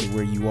look back to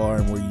where you are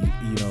and where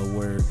you know,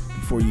 where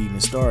before you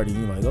even started,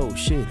 you're like, oh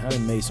shit, I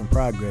done made some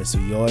progress. So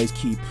you always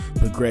keep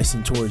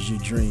progressing towards your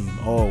dream,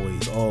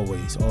 always,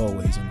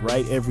 and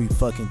write every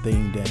fucking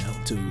thing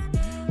down too.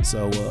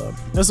 So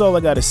that's all I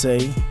gotta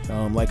say.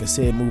 Like I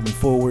said, moving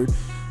forward,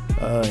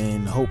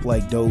 and Hope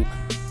Like Dope,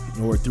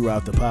 or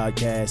throughout the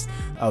podcast,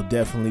 I'll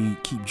definitely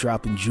keep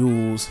dropping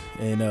jewels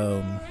and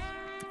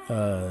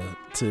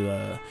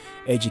to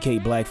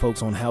educate black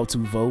folks on how to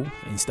vote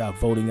and stop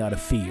voting out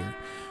of fear.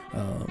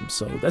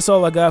 So that's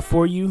all I got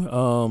for you.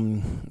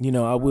 You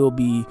know, I will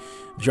be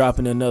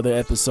dropping another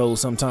episode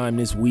sometime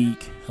this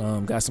week.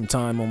 Got some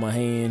time on my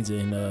hands,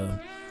 and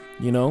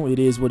you know, it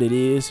is what it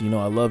is. You know,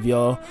 I love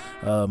y'all.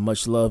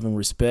 Much love and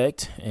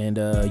respect. And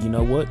you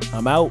know what?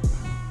 I'm out.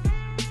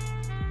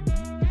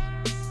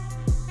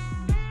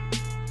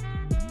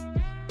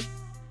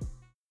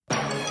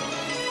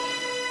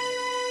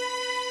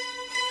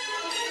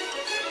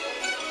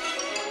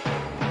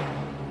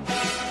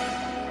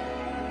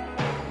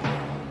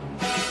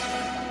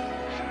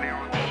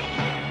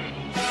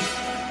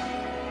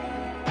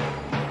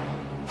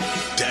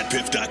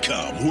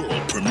 DatPiff.com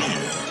world premiere.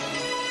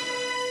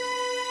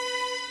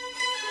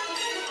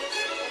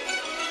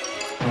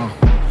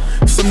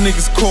 Some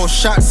niggas call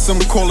shots, some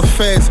call it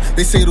feds.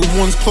 They say the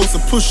ones closer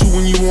push you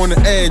when you on the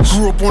edge.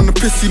 Grew up on the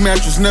pissy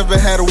mattress, never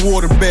had a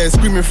water bed.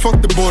 Screaming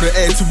fuck the border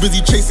ad, too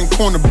busy chasing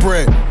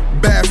cornbread.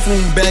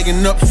 Bathroom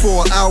bagging up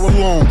for an hour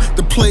long.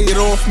 To play it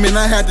off, man,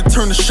 I had to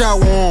turn the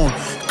shower on.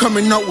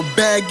 Coming out with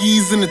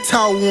baggies and a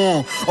towel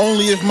on.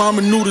 Only if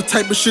mama knew the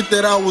type of shit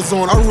that I was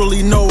on. I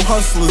really know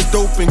hustlers,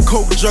 dope and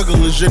coke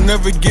jugglers. You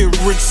never get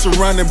rich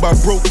surrounded by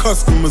broke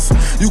customers.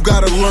 You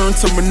gotta learn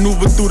to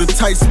maneuver through the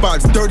tight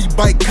spots. Dirty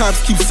bike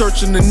cops keep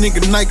searching the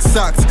nigga Nike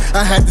socks.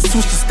 I had to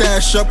switch the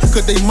stash up,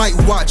 cause they might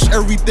watch.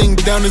 Everything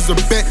down is a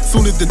bet,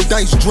 soon as the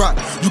dice drop.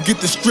 You get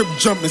the strip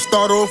jumping,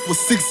 start off with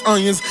 6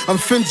 onions. I'm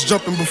fence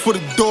jumping before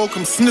the dog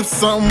come sniff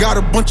something. Got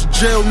a bunch of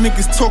jail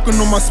niggas talking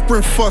on my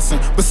sprint fussing.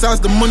 Besides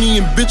the money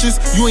and bitches,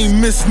 you ain't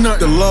missed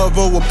nothing. The love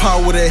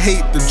overpower the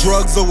hate, the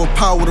drugs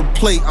overpower the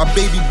plate. I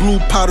baby blue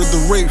powdered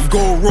the rape,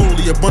 gold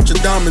rollie, a bunch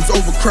of diamonds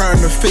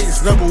overcrying the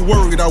face. Never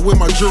worried, I wear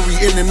my jewelry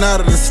in and out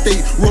of the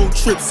state. Road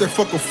trips that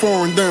fuck a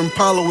foreign, the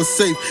Impala was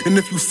safe. And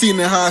if you seen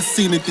it how I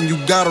seen it, then you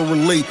gotta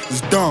relate.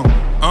 It's dumb.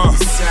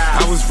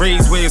 I was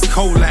raised where it's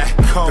cold at.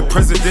 The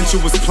presidential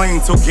was plain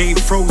till Gabe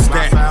froze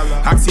that.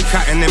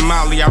 Oxycontin and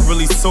Molly, I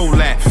really sold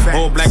that.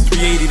 All black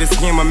 380, this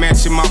hammer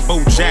matching my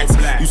boat jacks.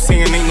 You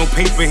saying ain't no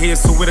paper here,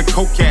 so where the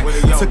coke at?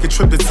 Took a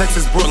trip to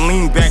Texas, brought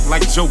lean back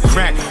like Joe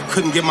Crack.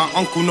 Couldn't get my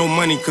uncle no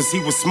money, cause he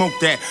was smoked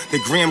that. The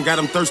gram got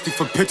him thirsty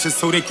for pictures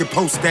so they could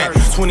post that.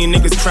 20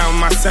 niggas crowd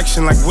my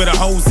section like where the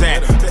hoes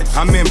at.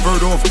 I'm in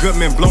Bird off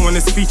Goodman, blowing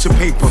this feature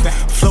paper.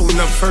 Floating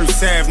up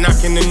First Ave,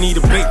 knocking the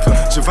Nita Baker.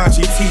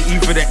 Givenchy T,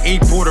 Eva the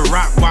 8-border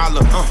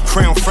Rottweiler.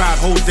 Crown fried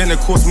whole dinner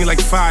cost me like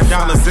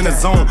 $5 in a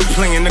zone.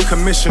 Playing the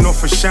commission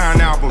off a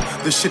Shine album.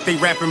 The shit they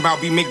rapping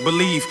about be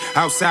make-believe.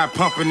 Outside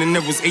pumping and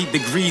it was 8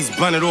 degrees.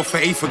 Blunted off for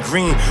 8 for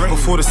green.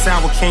 Before the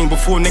sour came,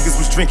 before niggas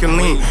was drinking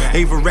lean.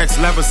 Ava Rex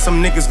Lever,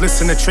 some niggas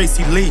listen to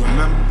Tracy Lee.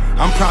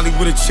 I'm probably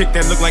with a chick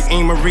that look like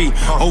Anne Marie.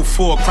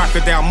 04,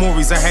 Crocodile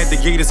Maury's, I had the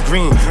Gators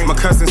green. My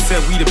cousin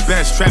said we the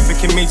best,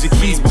 trafficking Major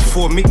Keys.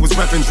 Before Meek was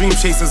rapping Dream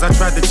Chasers, I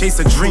tried to chase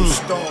a dream.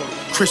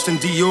 Christian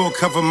Dior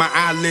cover my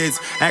eyelids.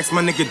 Ask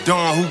my nigga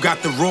Dawn who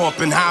got the raw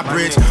up in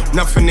Highbridge.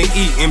 Nothing to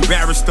eat,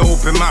 embarrassed to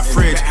open my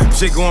fridge.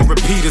 Jig on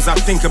repeat as I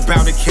think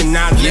about it, can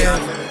I live?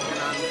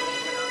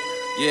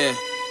 Yeah.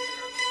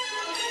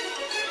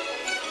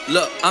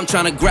 Look, I'm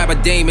tryna grab a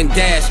dame and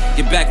dash,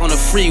 get back on the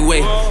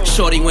freeway.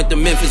 Shorty went to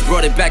Memphis,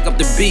 brought it back up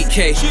to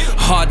BK.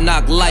 Hard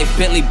knock life,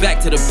 Bentley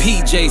back to the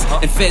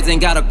PJs. And feds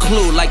ain't got a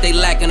clue like they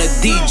lacking a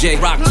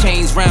DJ. Rock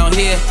chains round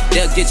here,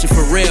 they'll get you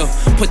for real.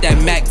 Put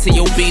that Mac to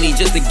your beanie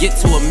just to get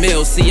to a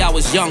meal. See, I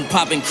was young,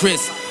 popping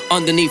Chris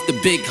underneath the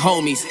big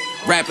homies.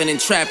 Rapping and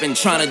trapping,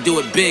 trying to do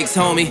it bigs,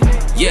 homie.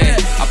 Yeah,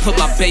 I put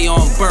my bay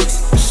on Burks.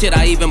 Shit,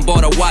 I even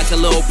bought a watch, a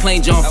little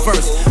plain John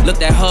first.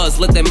 Looked at hers,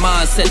 looked at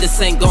mine, said this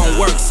ain't gon'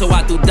 work. So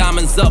I threw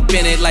diamonds up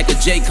in it like a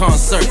J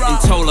concert. And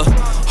told her,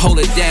 hold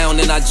it down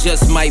and I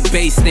just might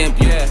base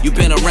stamp you. You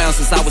been around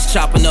since I was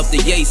chopping up the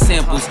Ye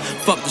samples.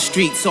 Fuck the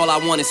streets, all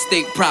I want is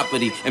state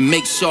property. And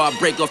make sure I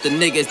break off the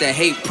niggas that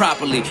hate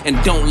properly.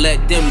 And don't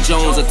let them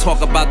Jones or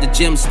talk about the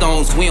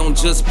gemstones. We don't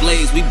just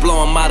blaze, we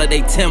blow them out of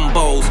they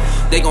Timbos.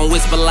 They gon'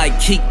 whisper like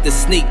Keek the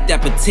sneak,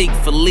 that petite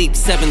Philippe,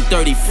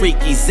 730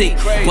 freaky Zeke.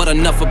 But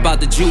enough about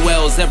the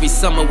jewels, every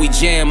summer we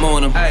jam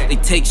on them. They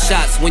take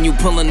shots when you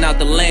pulling out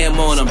the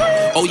lamb on them.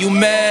 Oh, you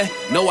mad?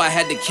 No, I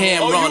had the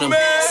camera on them.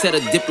 Set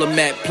a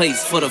diplomat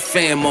plates for the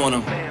fam on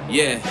them.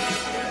 Yeah.